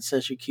difference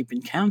as you keep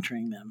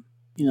encountering them,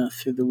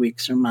 through the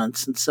weeks or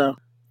months. And so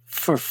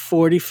for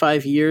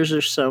 45 years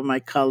or so,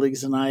 my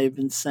colleagues and I have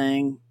been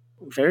saying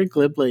very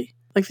glibly,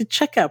 like the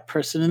checkout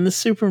person in the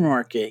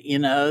supermarket,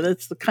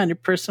 that's the kind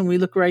of person we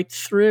look right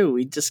through.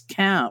 We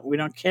discount. We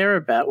don't care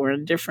about. We're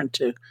indifferent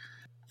to.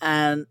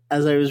 And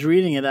as I was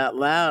reading it out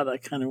loud, I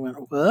kind of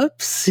went,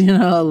 whoops,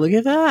 look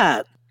at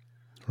that.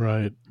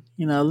 Right.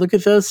 Look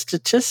at those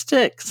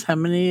statistics. How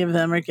many of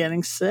them are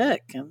getting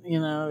sick? And,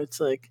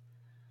 it's like,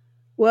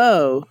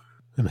 whoa.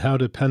 And how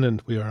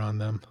dependent we are on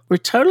them. We're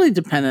totally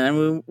dependent.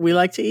 And we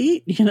like to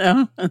eat,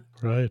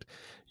 Right.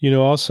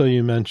 Also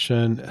you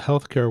mentioned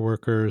healthcare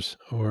workers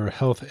or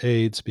health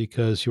aides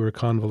because you were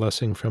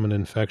convalescing from an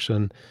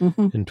infection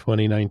in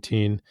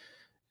 2019.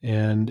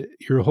 And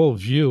your whole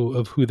view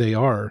of who they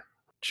are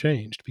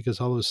changed because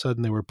all of a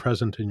sudden they were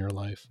present in your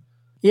life.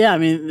 Yeah,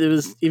 it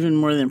was even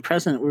more than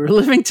present. We were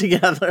living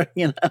together,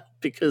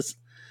 because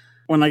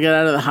when I got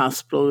out of the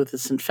hospital with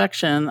this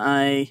infection,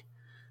 I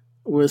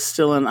was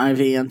still on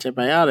IV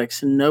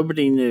antibiotics, and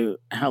nobody knew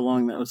how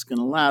long that was going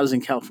to last. I was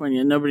in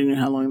California. Nobody knew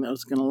how long that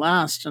was going to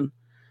last, and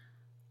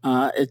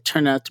it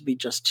turned out to be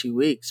just 2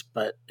 weeks,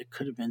 but it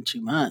could have been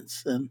 2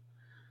 months. And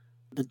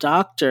the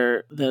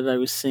doctor that I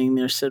was seeing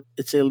there said,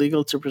 it's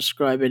illegal to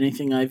prescribe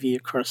anything IV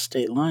across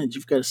state lines.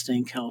 You've got to stay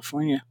in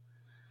California.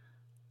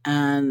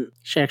 And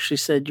she actually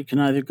said you can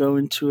either go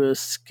into a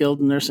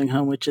skilled nursing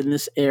home, which in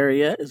this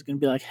area is going to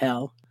be like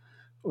hell,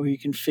 or you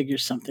can figure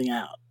something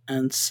out.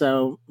 And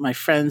so my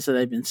friends that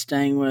I've been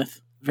staying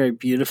with very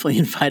beautifully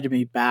invited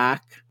me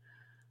back.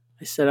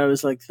 I said I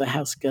was like the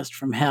house guest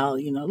from hell.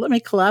 Let me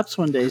collapse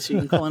one day so you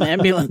can call an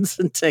ambulance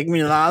and take me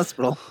to the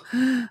hospital.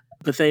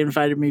 But they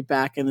invited me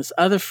back, and this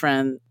other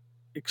friend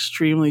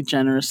extremely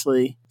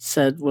generously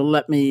said, well,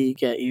 let me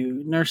get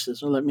you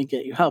nurses or let me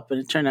get you help. And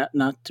it turned out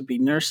not to be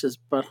nurses,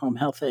 but home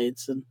health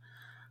aides. And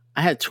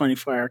I had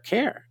 24-hour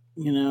care,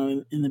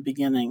 in the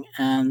beginning.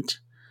 And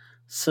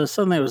so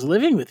suddenly I was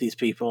living with these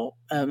people.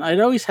 And I'd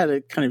always had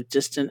a kind of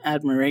distant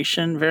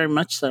admiration, very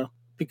much so.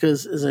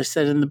 Because as I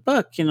said in the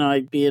book,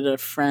 I'd be at a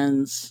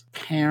friend's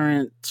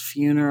parent's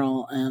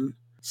funeral and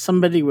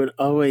somebody would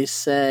always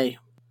say,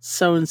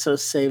 so-and-so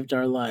saved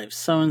our lives.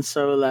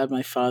 So-and-so allowed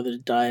my father to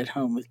die at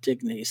home with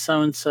dignity.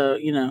 So-and-so,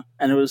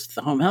 and it was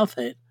the home health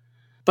aide.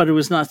 But it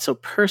was not so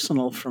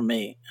personal for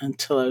me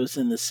until I was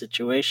in this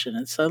situation.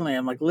 And suddenly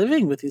I'm like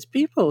living with these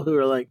people who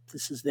are like,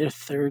 this is their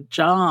third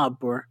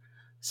job, or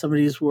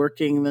somebody's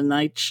working the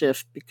night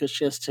shift because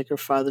she has to take her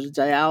father to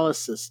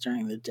dialysis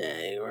during the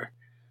day,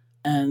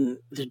 and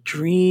the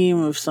dream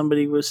of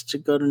somebody was to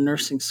go to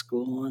nursing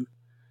school. And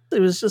it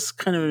was just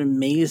kind of an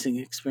amazing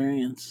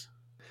experience.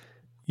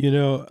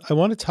 I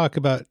want to talk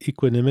about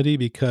equanimity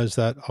because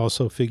that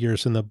also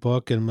figures in the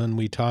book. And when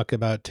we talk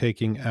about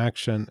taking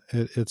action,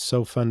 it's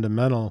so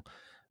fundamental.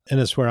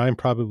 And it's where I'm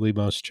probably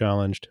most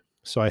challenged.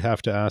 So I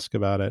have to ask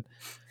about it.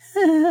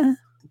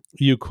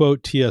 You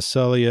quote T.S.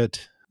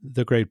 Eliot,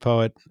 the great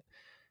poet,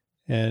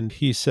 and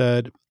he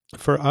said,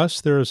 "For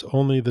us, there is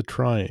only the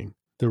trying.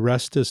 The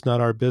rest is not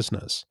our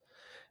business."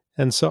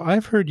 And so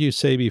I've heard you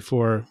say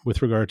before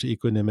with regard to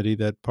equanimity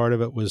that part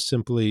of it was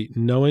simply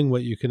knowing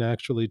what you can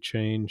actually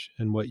change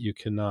and what you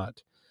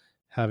cannot,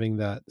 having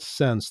that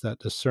sense, that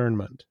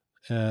discernment.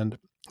 And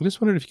I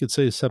just wondered if you could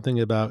say something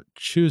about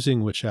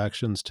choosing which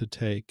actions to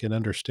take and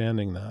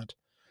understanding that,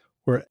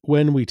 or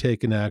when we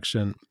take an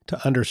action to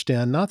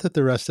understand not that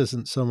the rest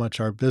isn't so much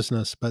our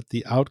business, but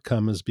the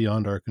outcome is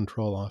beyond our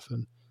control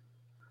often.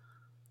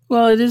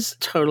 Well, it is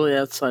totally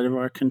outside of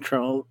our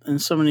control, and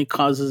so many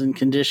causes and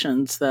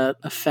conditions that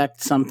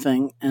affect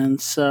something. And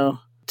so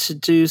to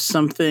do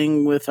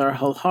something with our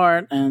whole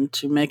heart and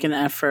to make an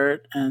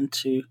effort and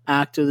to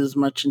act with as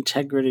much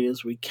integrity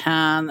as we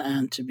can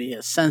and to be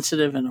as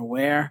sensitive and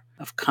aware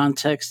of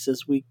context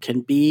as we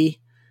can be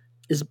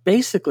is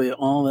basically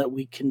all that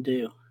we can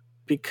do,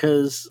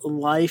 because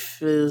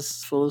life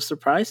is full of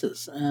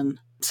surprises. And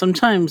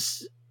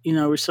sometimes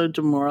we're so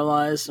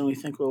demoralized and we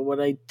think, well, what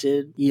I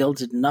did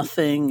yielded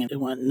nothing and it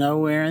went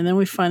nowhere. And then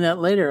we find out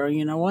later, oh,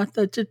 you know what?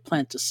 That did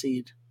plant a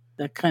seed.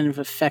 That kind of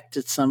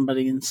affected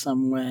somebody in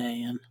some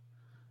way. And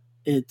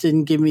it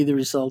didn't give me the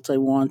result I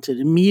wanted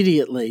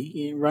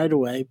immediately, right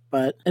away,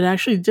 but it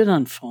actually did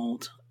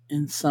unfold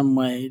in some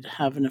way to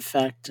have an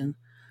effect. And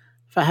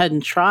if I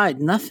hadn't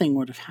tried, nothing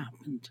would have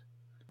happened.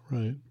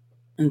 Right.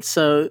 And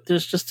so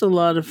there's just a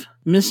lot of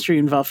mystery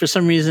involved. For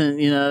some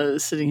reason,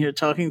 sitting here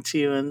talking to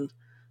you and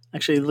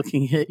actually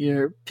looking at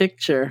your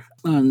picture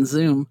on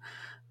Zoom,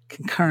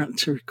 concurrent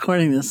to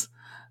recording this,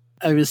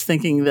 I was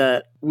thinking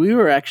that we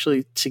were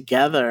actually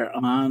together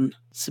on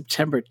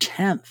September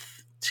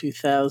 10th,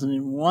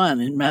 2001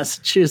 in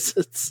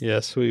Massachusetts.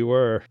 Yes, we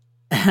were.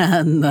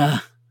 And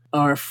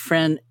our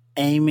friend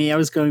Amy, I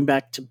was going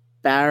back to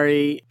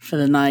Barrie for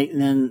the night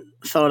and then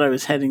thought I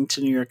was heading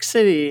to New York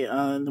City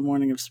in the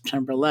morning of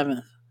September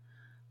 11th.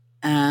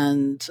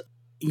 And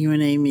you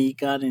and Amy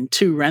got in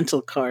 2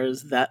 rental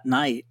cars that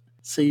night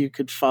so you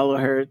could follow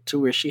her to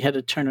where she had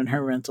to turn in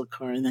her rental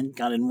car, and then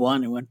got in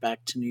one and went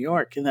back to New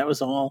York. And that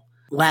was all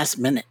last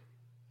minute,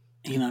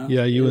 you know.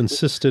 Yeah, you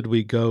insisted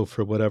we go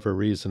for whatever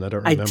reason. I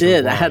don't remember. I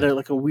did. Why. I had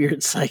a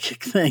weird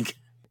psychic thing.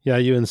 Yeah,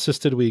 you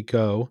insisted we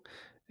go.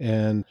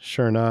 And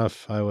sure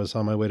enough, I was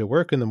on my way to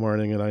work in the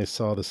morning and I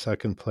saw the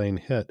second plane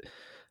hit.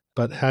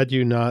 But had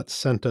you not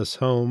sent us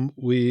home,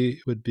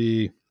 we would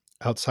be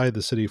outside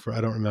the city for I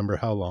don't remember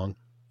how long.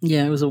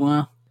 Yeah, it was a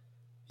while.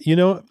 You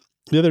know,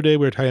 the other day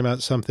we were talking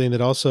about something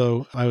that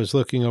also I was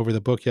looking over the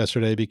book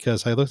yesterday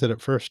because I looked at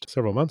it first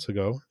several months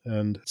ago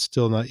and it's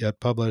still not yet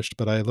published,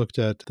 but I looked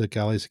at The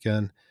Galleys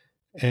again.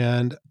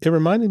 And it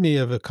reminded me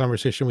of a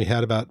conversation we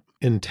had about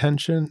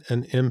intention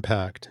and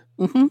impact.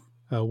 Mm-hmm.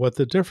 What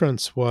the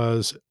difference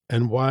was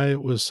and why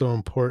it was so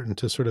important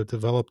to sort of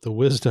develop the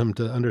wisdom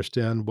to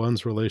understand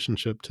one's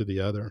relationship to the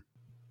other.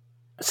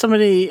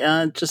 Somebody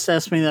just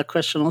asked me that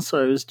question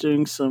also. I was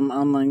doing some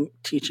online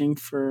teaching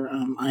for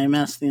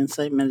IMS, the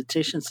Insight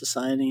Meditation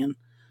Society, and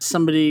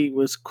somebody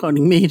was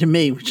quoting me to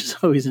me, which is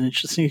always an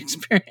interesting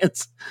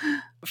experience,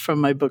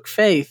 from my book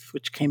Faith,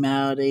 which came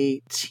out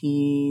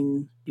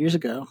 18 years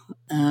ago,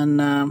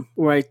 and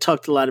where I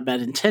talked a lot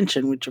about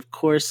intention, which of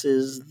course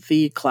is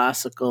the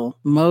classical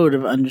mode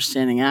of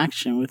understanding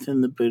action within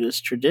the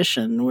Buddhist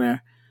tradition,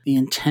 where the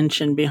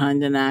intention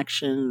behind an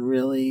action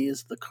really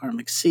is the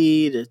karmic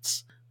seed.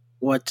 It's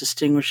what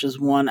distinguishes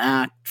one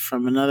act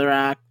from another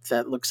act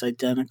that looks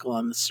identical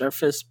on the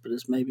surface, but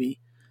is maybe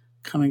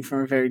coming from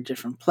a very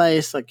different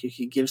place. Like you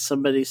could give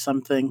somebody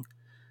something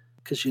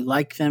because you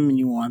like them and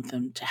you want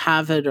them to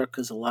have it, or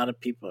because a lot of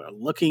people are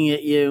looking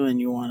at you and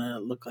you want to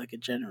look like a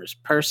generous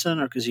person,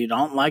 or because you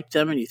don't like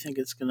them and you think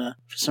it's going to,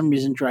 for some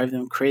reason, drive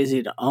them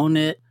crazy to own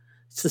it.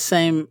 It's the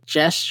same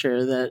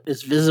gesture that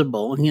is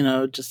visible,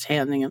 just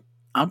handing an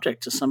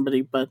object to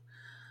somebody, but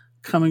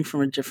coming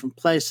from a different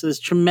place. So there's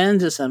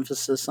tremendous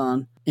emphasis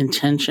on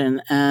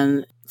intention.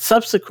 And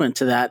subsequent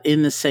to that,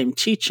 in the same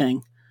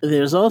teaching,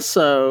 there's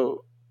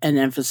also an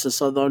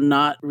emphasis, although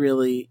not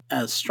really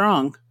as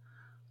strong,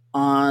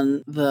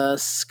 on the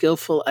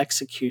skillful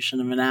execution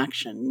of an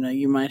action.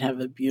 You might have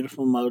a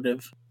beautiful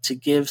motive to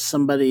give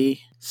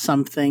somebody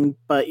something,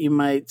 but you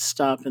might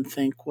stop and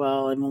think,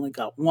 well, I've only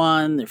got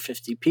one, there are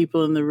 50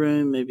 people in the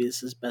room, maybe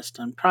this is best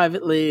done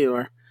privately.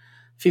 Or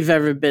if you've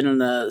ever been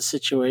in a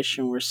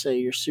situation where, say,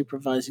 you're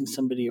supervising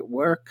somebody at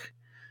work,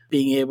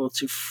 being able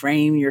to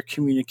frame your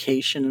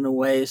communication in a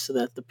way so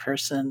that the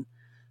person,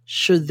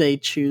 should they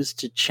choose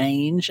to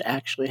change,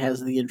 actually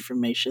has the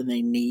information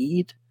they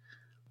need.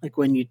 Like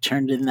when you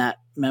turned in that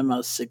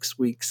memo 6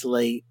 weeks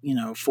late,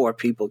 4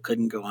 people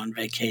couldn't go on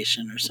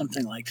vacation or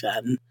something like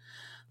that. And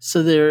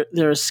so there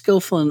are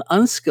skillful and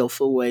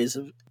unskillful ways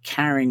of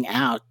carrying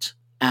out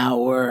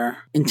our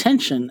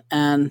intention.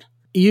 And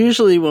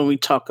usually when we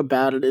talk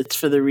about it, it's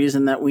for the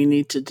reason that we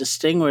need to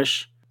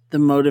distinguish the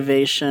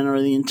motivation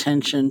or the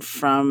intention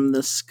from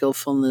the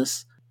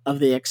skillfulness of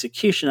the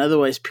execution.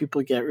 Otherwise,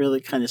 people get really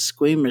kind of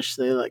squeamish.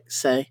 They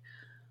say,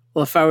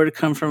 well, if I were to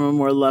come from a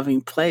more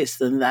loving place,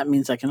 then that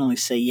means I can only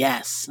say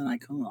yes, and I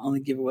can only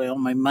give away all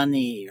my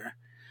money, or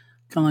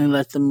can only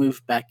let them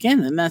move back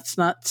in. And that's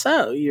not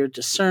so. Your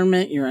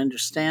discernment, your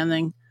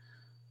understanding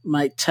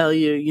might tell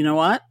you, you know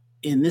what,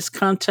 in this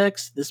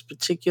context, this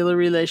particular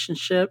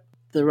relationship,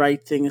 the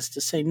right thing is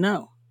to say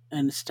no,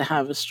 and it's to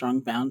have a strong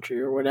boundary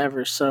or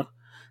whatever. So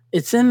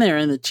it's in there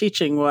in the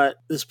teaching. What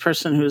this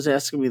person who was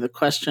asking me the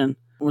question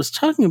was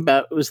talking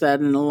about was that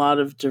in a lot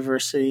of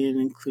diversity and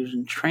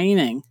inclusion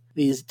training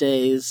these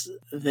days,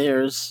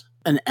 there's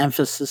an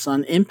emphasis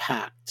on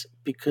impact,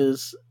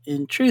 because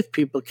in truth,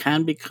 people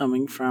can be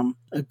coming from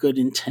a good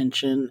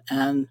intention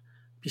and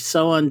be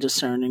so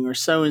undiscerning or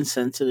so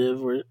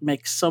insensitive or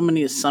make so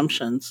many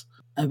assumptions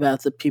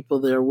about the people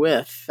they're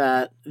with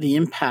that the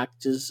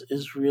impact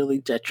is really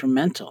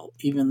detrimental,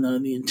 even though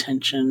the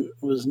intention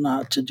was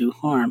not to do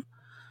harm.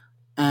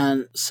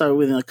 And so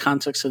within the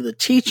context of the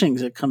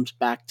teachings, it comes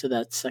back to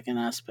that second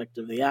aspect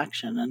of the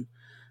action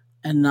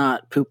and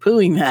not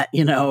poo-pooing that,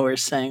 or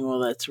saying, well,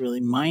 that's really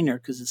minor,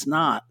 because it's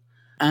not.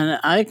 And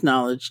I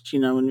acknowledged,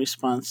 in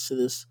response to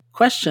this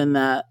question,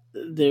 that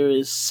there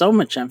is so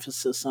much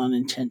emphasis on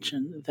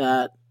intention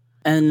that,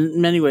 and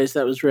in many ways,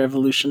 that was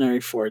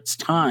revolutionary for its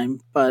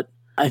time. But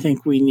I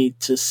think we need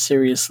to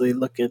seriously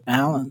look at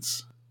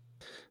balance.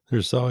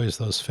 There's always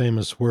those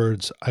famous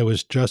words, I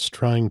was just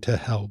trying to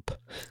help.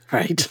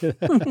 Right.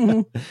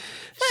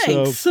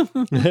 Thanks.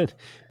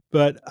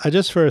 But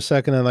just for a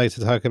second, I'd like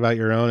to talk about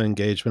your own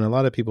engagement. A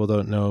lot of people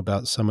don't know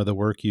about some of the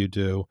work you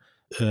do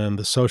and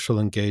the social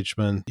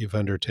engagement you've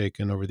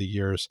undertaken over the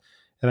years.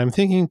 And I'm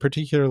thinking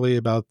particularly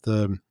about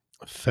the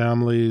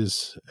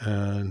families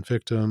and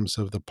victims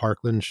of the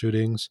Parkland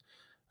shootings.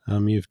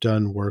 You've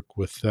done work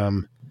with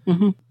them.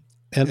 Mm-hmm.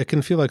 And it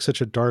can feel like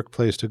such a dark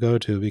place to go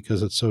to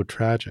because it's so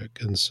tragic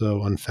and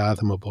so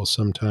unfathomable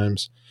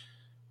sometimes.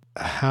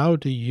 How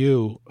do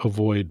you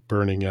avoid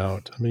burning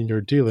out? I mean,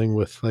 you're dealing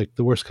with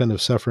the worst kind of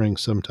suffering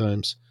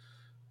sometimes.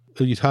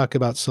 You talk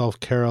about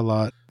self-care a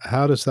lot.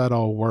 How does that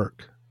all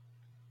work?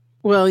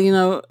 Well,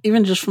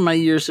 even just from my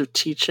years of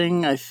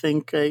teaching, I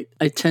think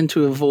I tend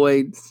to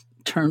avoid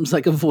terms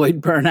like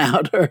avoid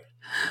burnout or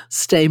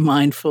stay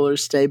mindful or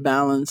stay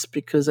balanced,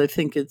 because I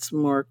think it's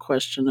more a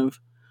question of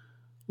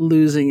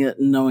losing it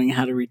and knowing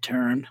how to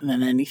return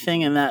than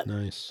anything. And that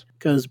Nice.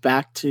 goes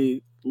back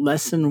to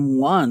lesson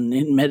 1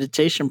 in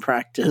meditation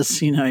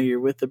practice. You're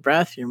with the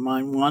breath, your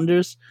mind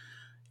wanders,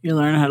 you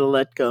learn how to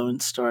let go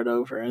and start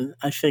over. And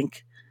I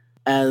think,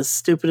 as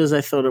stupid as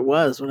I thought it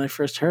was when I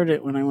first heard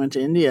it when I went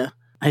to India,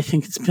 I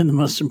think it's been the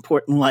most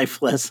important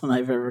life lesson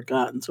I've ever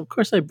gotten. So of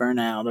course I burn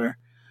out or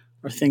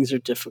things are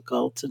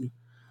difficult.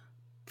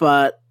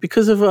 But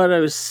because of what I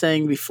was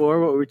saying before,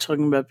 what we were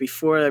talking about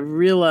before, I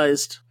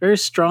realized very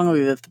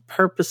strongly that the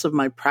purpose of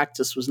my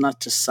practice was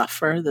not to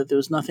suffer, that there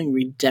was nothing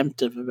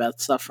redemptive about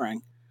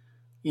suffering.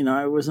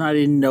 I was not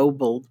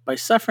ennobled by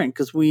suffering,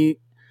 because we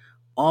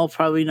all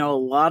probably know a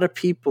lot of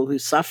people who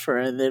suffer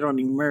and they don't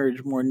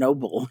emerge more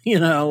noble,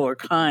 or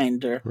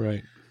kind, or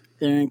Right.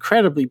 they're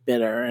incredibly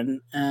bitter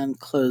and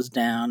closed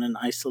down and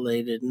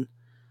isolated.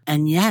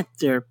 And yet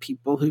there are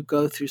people who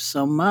go through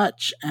so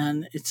much,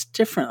 and it's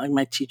different. Like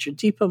my teacher,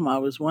 Deepa Ma,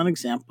 was one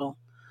example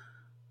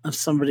of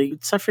somebody who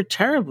suffered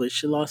terribly.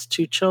 She lost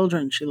 2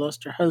 children. She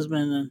lost her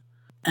husband,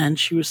 and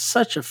she was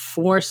such a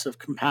force of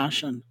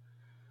compassion.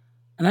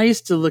 And I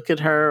used to look at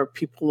her or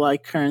people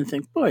like her and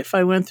think, boy, if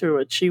I went through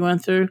what she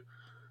went through,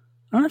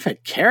 I don't know if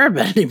I'd care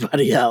about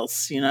anybody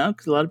else,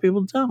 because a lot of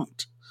people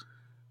don't.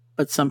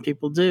 But some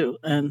people do.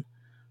 And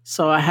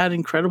so I had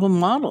incredible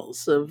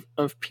models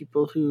of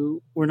people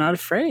who were not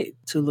afraid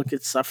to look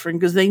at suffering,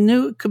 because they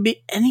knew it could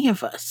be any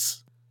of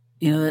us.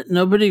 That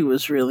nobody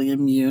was really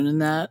immune in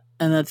that,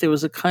 and that there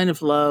was a kind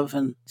of love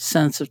and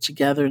sense of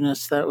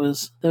togetherness that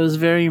was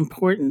very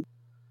important.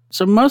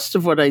 So most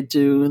of what I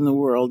do in the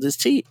world is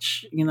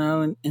teach,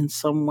 in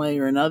some way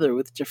or another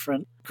with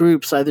different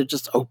groups, either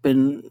just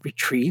open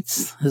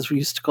retreats, as we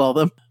used to call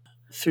them,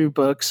 through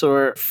books,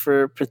 or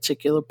for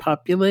particular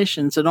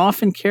populations, and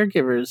often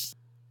caregivers,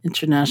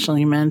 international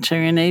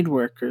humanitarian aid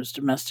workers,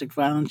 domestic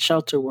violence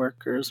shelter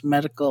workers,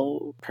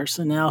 medical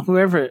personnel,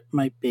 whoever it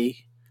might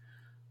be,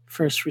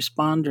 first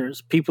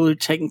responders, people who've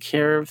taken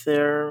care of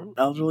their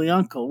elderly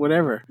uncle,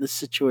 whatever the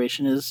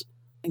situation is,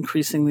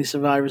 increasingly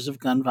survivors of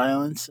gun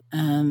violence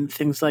and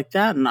things like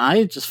that. And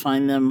I just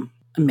find them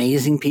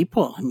amazing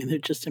people. They're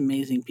just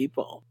amazing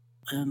people.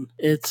 And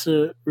it's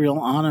a real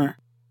honor.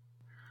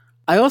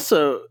 I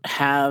also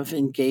have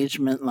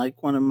engagement,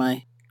 like one of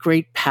my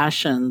great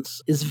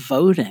passions is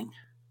voting.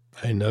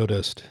 I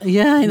noticed.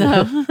 Yeah, I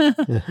know.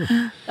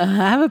 I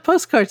have a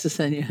postcard to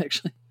send you,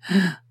 actually.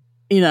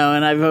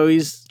 And I've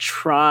always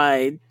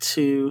tried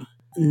to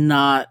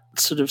not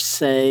sort of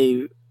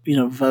say,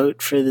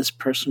 vote for this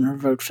person or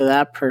vote for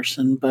that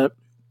person. But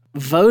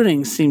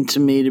voting seemed to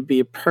me to be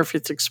a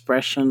perfect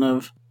expression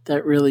of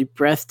that really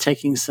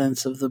breathtaking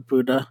sense of the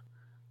Buddha,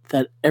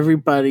 that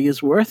everybody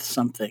is worth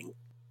something,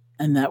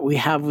 and that we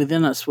have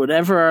within us,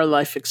 whatever our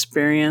life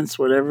experience,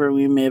 whatever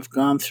we may have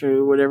gone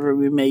through, whatever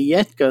we may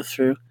yet go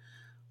through,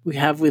 we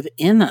have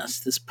within us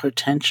this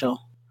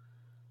potential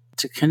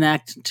to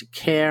connect and to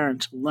care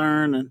and to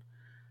learn,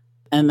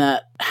 and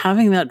that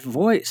having that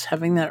voice,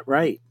 having that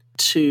right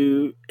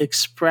to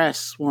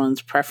express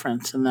one's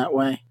preference in that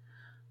way,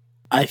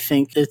 I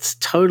think it's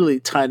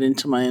totally tied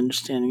into my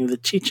understanding of the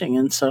teaching.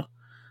 And so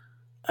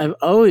I've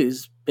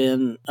always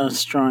been a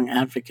strong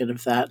advocate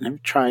of that, and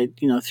I've tried,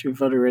 through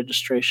voter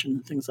registration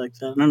and things like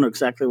that. I don't know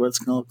exactly what it's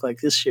going to look like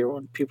this year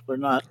when people are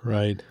not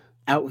right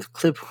out with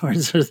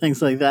clipboards or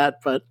things like that,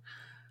 but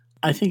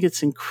I think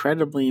it's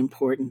incredibly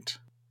important.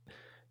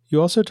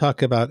 You also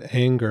talk about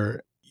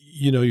anger.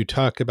 You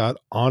talk about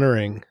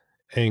honoring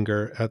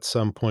anger at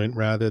some point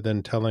rather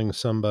than telling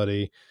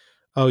somebody,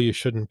 oh, you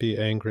shouldn't be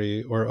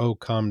angry, or, oh,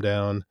 calm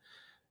down.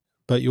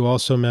 But you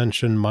also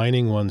mention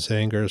mining one's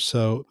anger.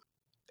 So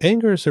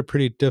anger is a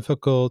pretty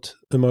difficult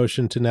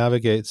emotion to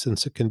navigate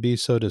since it can be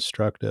so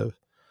destructive.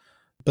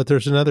 But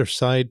there's another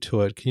side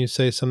to it. Can you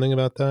say something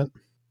about that?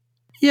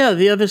 Yeah,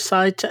 the other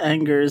side to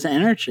anger is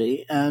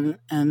energy, and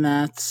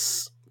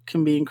that's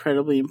can be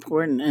incredibly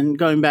important. And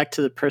going back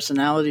to the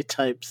personality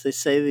types, they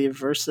say the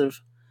aversive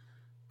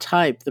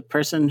type, the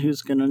person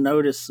who's going to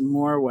notice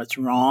more what's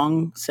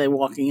wrong, say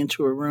walking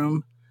into a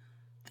room,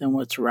 than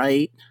what's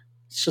right.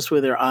 It's just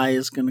where their eye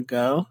is going to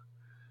go.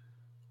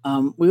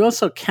 We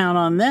also count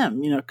on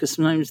them, because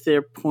sometimes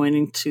they're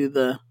pointing to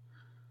the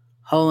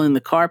hole in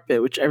the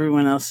carpet, which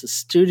everyone else is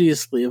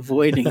studiously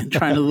avoiding and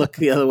trying to look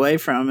the other way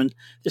from. And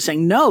they're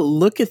saying, no,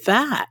 look at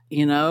that.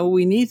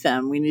 We need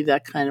them. We need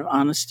that kind of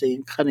honesty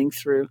and cutting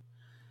through.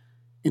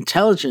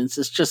 Intelligence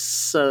is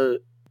just so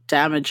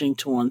damaging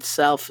to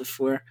oneself if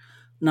we're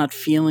not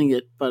feeling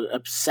it, but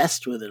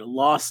obsessed with it,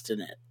 lost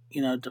in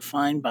it,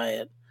 defined by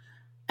it,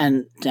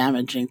 and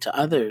damaging to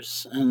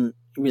others and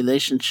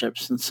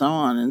relationships and so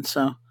on. And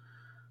so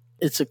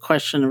it's a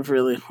question of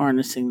really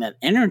harnessing that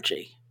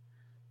energy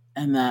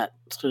and that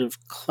sort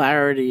of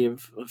clarity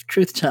of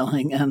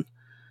truth-telling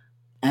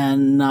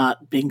and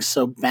not being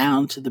so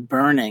bound to the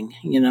burning,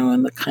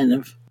 and the kind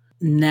of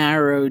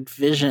narrowed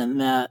vision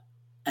that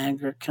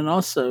anger can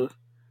also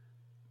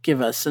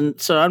give us. And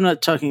so I'm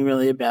not talking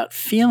really about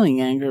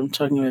feeling anger. I'm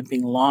talking about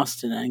being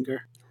lost in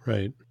anger.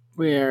 Right.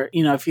 Where,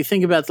 if you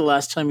think about the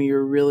last time you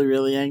were really,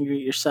 really angry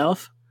at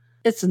yourself,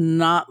 it's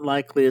not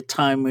likely a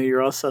time where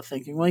you're also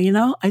thinking,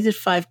 well, I did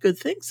 5 good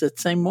things that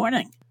same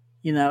morning.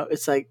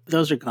 It's like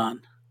those are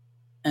gone.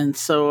 And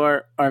so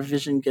our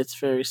vision gets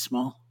very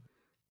small.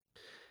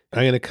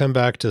 I'm going to come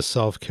back to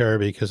self-care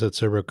because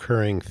it's a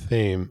recurring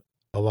theme,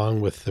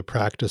 along with the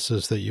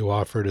practices that you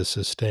offer to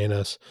sustain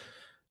us.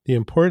 The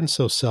importance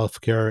of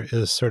self-care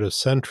is sort of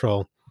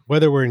central,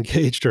 whether we're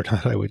engaged or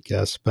not, I would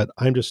guess, but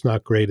I'm just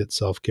not great at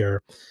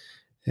self-care.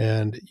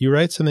 And you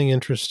write something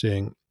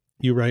interesting.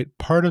 You write,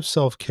 part of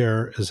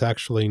self-care is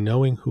actually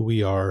knowing who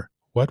we are,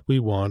 what we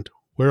want,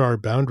 where our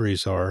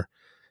boundaries are,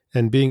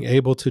 and being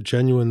able to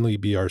genuinely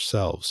be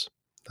ourselves.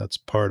 That's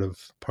part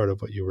of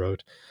what you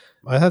wrote.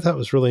 I thought that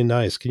was really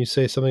nice. Can you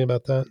say something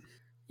about that?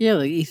 Yeah,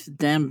 like eat the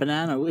damn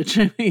banana, which,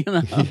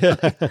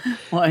 Yeah.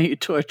 why are you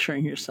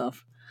torturing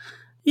yourself?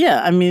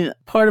 Yeah, I mean,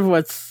 part of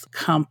what's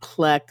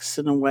complex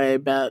in a way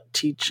about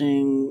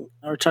teaching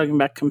or talking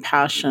about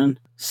compassion,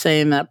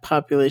 say in that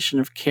population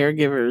of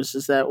caregivers,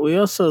 is that we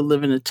also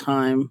live in a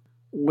time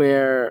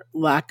where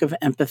lack of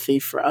empathy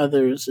for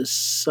others is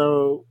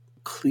so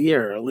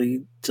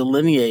clearly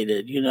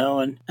delineated,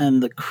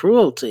 and the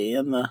cruelty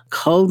and the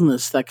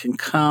coldness that can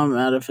come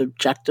out of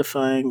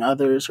objectifying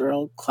others or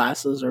all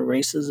classes or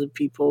races of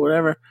people,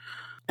 whatever.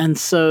 And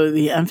so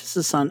the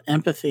emphasis on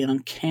empathy,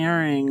 on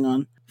caring,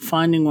 on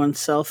finding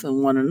oneself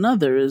and one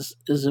another is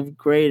of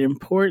great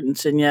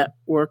importance. And yet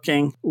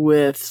working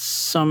with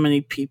so many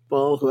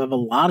people who have a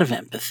lot of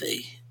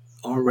empathy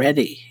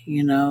already,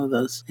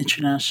 those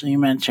international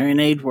humanitarian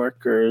aid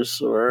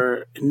workers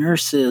or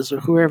nurses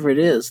or whoever it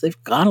is,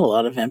 they've got a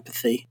lot of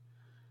empathy,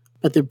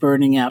 but they're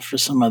burning out for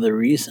some other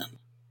reason.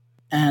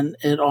 And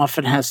it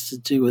often has to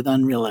do with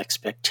unreal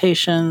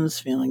expectations,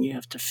 feeling you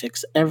have to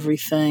fix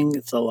everything,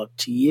 it's all up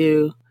to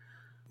you,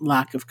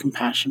 lack of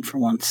compassion for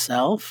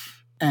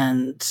oneself.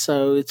 And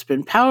so it's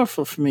been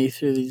powerful for me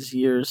through these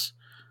years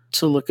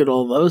to look at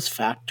all those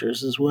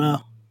factors as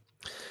well.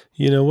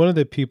 One of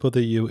the people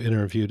that you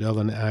interviewed,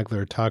 Ellen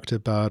Agler, talked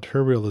about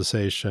her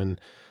realization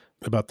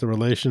about the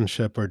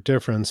relationship or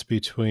difference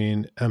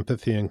between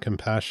empathy and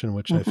compassion,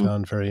 which I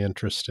found very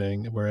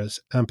interesting. Whereas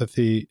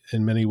empathy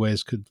in many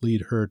ways could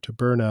lead her to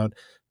burnout,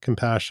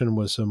 compassion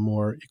was a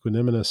more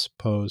equanimous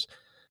pose.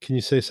 Can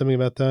you say something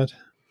about that?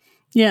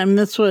 Yeah, I mean,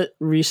 that's what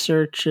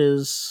research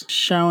is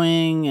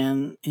showing.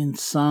 And in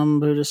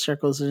some Buddhist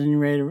circles, at any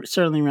rate,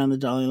 certainly around the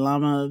Dalai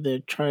Lama, they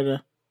try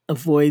to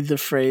avoid the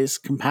phrase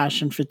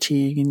compassion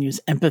fatigue and use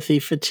empathy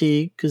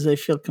fatigue because they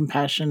feel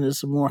compassion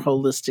is a more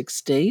holistic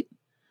state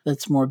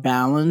that's more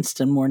balanced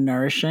and more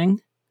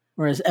nourishing.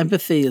 Whereas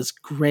empathy is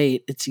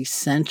great. It's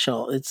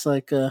essential. It's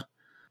like a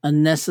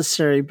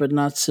necessary but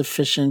not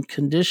sufficient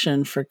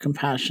condition for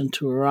compassion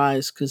to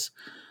arise. Because,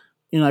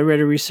 I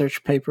read a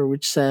research paper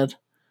which said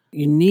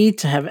you need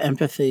to have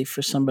empathy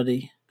for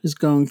somebody who's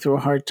going through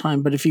a hard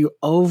time. But if you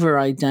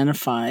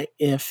over-identify,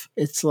 if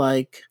it's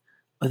like,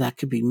 oh, that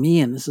could be me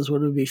and this is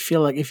what it would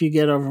feel like. If you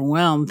get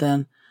overwhelmed,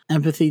 then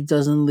empathy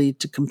doesn't lead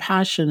to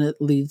compassion. It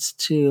leads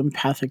to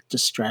empathic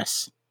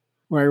distress,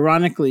 where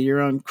ironically your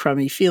own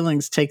crummy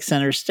feelings take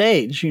center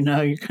stage. You're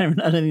kind of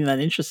not even that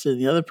interested in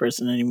the other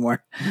person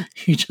anymore.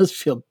 You just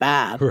feel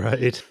bad.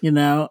 Right.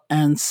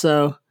 And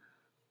so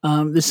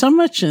there's so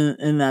much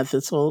in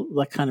that's all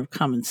like kind of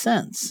common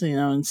sense,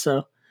 and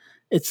so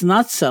it's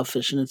not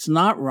selfish and it's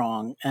not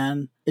wrong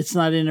and it's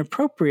not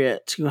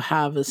inappropriate to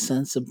have a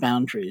sense of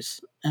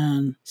boundaries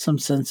and some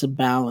sense of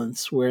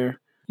balance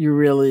where you're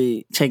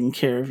really taking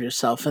care of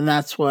yourself. And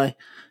that's why,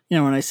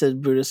 when I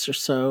said Buddhists are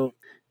so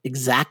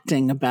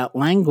exacting about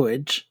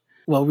language,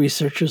 well,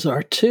 researchers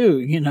are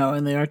too,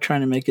 and they are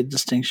trying to make a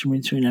distinction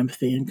between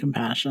empathy and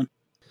compassion.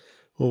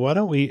 Well, why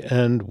don't we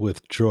end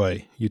with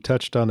joy? You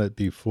touched on it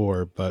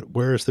before, but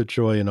where is the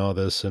joy in all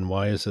this and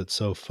why is it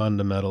so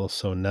fundamental,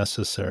 so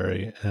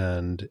necessary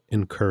and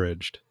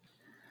encouraged?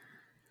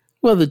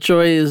 Well, the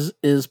joy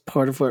is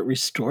part of what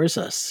restores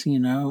us,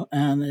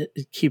 and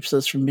it keeps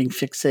us from being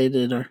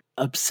fixated or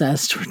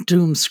obsessed or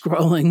doom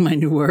scrolling, my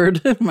new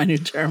word, my new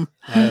term.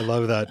 I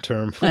love that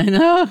term. I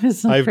know.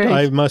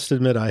 I must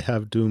admit I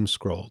have doom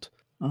scrolled.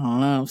 Oh,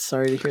 no, I'm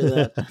sorry to hear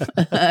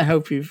that. I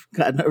hope you've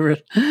gotten over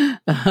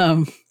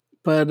it.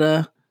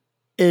 But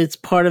it's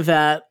part of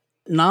that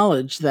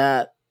knowledge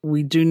that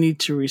we do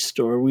need to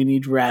restore. We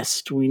need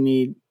rest. We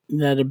need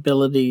that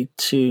ability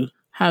to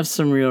have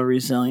some real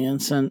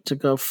resilience and to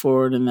go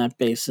forward in that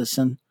basis.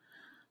 And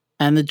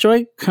the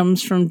joy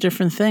comes from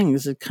different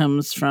things. It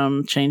comes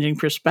from changing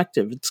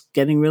perspective. It's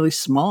getting really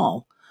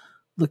small,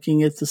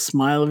 looking at the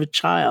smile of a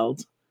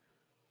child.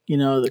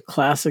 The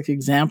classic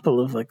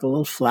example of like a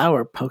little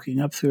flower poking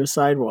up through a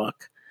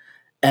sidewalk,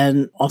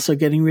 and also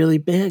getting really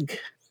big.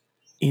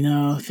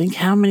 Think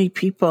how many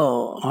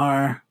people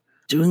are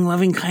doing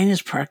loving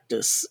kindness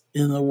practice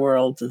in the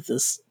world at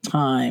this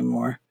time,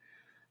 or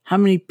how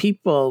many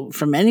people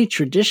from any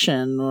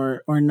tradition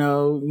or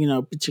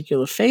no,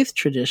 particular faith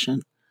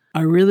tradition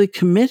are really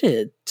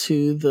committed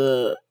to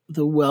the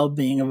the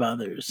well-being of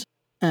others,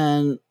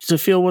 and to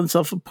feel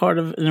oneself a part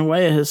of, in a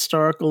way, a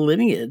historical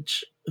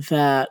lineage,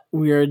 that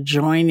we are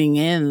joining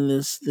in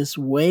this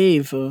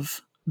wave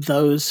of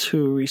those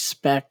who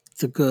respect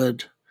the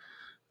good,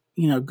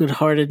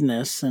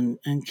 good-heartedness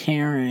and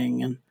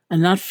caring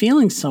and not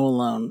feeling so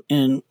alone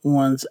in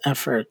one's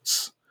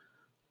efforts.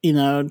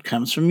 It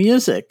comes from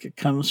music, it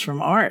comes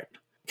from art,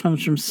 it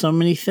comes from so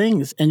many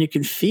things. And you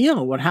can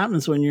feel what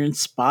happens when you're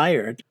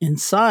inspired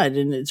inside.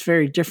 And it's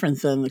very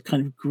different than the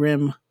kind of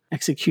grim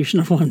execution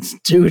of one's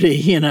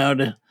duty,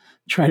 to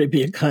try to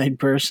be a kind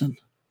person.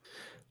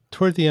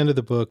 Toward the end of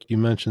the book, you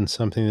mentioned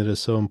something that is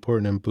so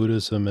important in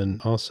Buddhism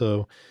and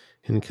also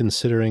in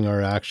considering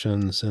our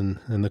actions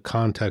and the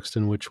context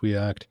in which we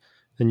act.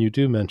 And you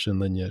do mention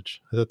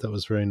lineage. I thought that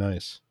was very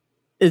nice.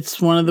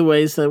 It's one of the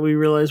ways that we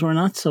realize we're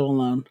not so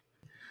alone.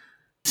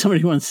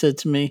 Somebody once said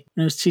to me,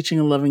 when I was teaching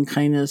a loving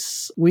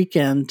kindness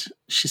weekend,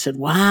 she said,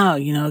 "Wow,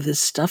 this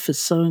stuff is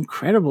so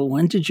incredible.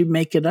 When did you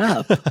make it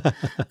up?"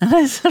 And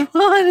I said,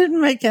 "Well, I didn't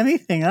make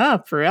anything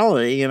up,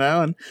 really,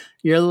 and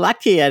you're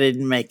lucky I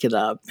didn't make it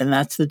up." And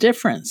that's the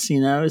difference,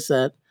 is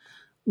that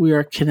we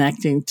are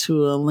connecting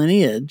to a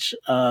lineage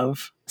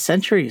of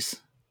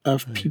centuries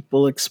of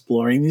people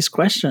exploring these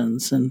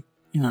questions. And,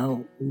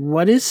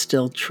 what is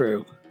still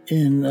true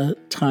in a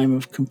time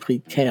of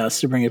complete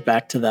chaos, to bring it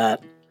back to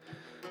that.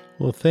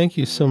 Well, thank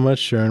you so much,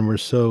 Sharon. We're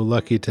so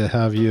lucky to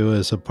have you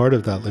as a part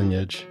of that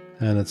lineage,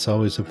 and it's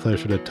always a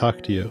pleasure to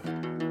talk to you.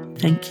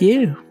 Thank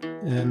you.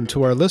 And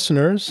to our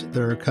listeners,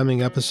 there are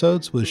coming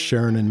episodes with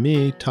Sharon and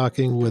me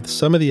talking with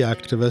some of the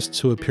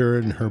activists who appear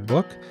in her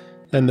book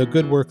and the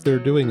good work they're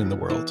doing in the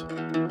world.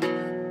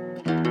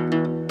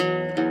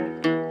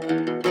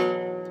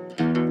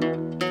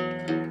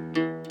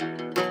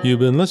 You've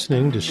been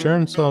listening to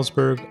Sharon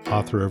Salzberg,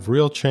 author of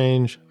Real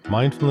Change,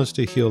 Mindfulness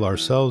to Heal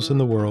Ourselves and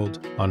the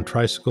World, on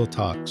Tricycle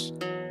Talks.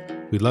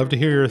 We'd love to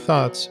hear your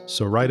thoughts,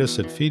 so write us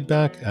at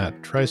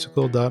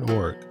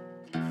feedback@tricycle.org.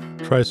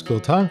 Tricycle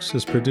Talks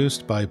is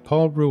produced by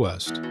Paul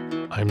Ruest.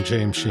 I'm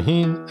James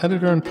Shaheen,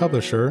 editor and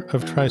publisher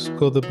of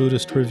Tricycle the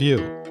Buddhist Review.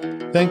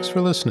 Thanks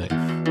for listening.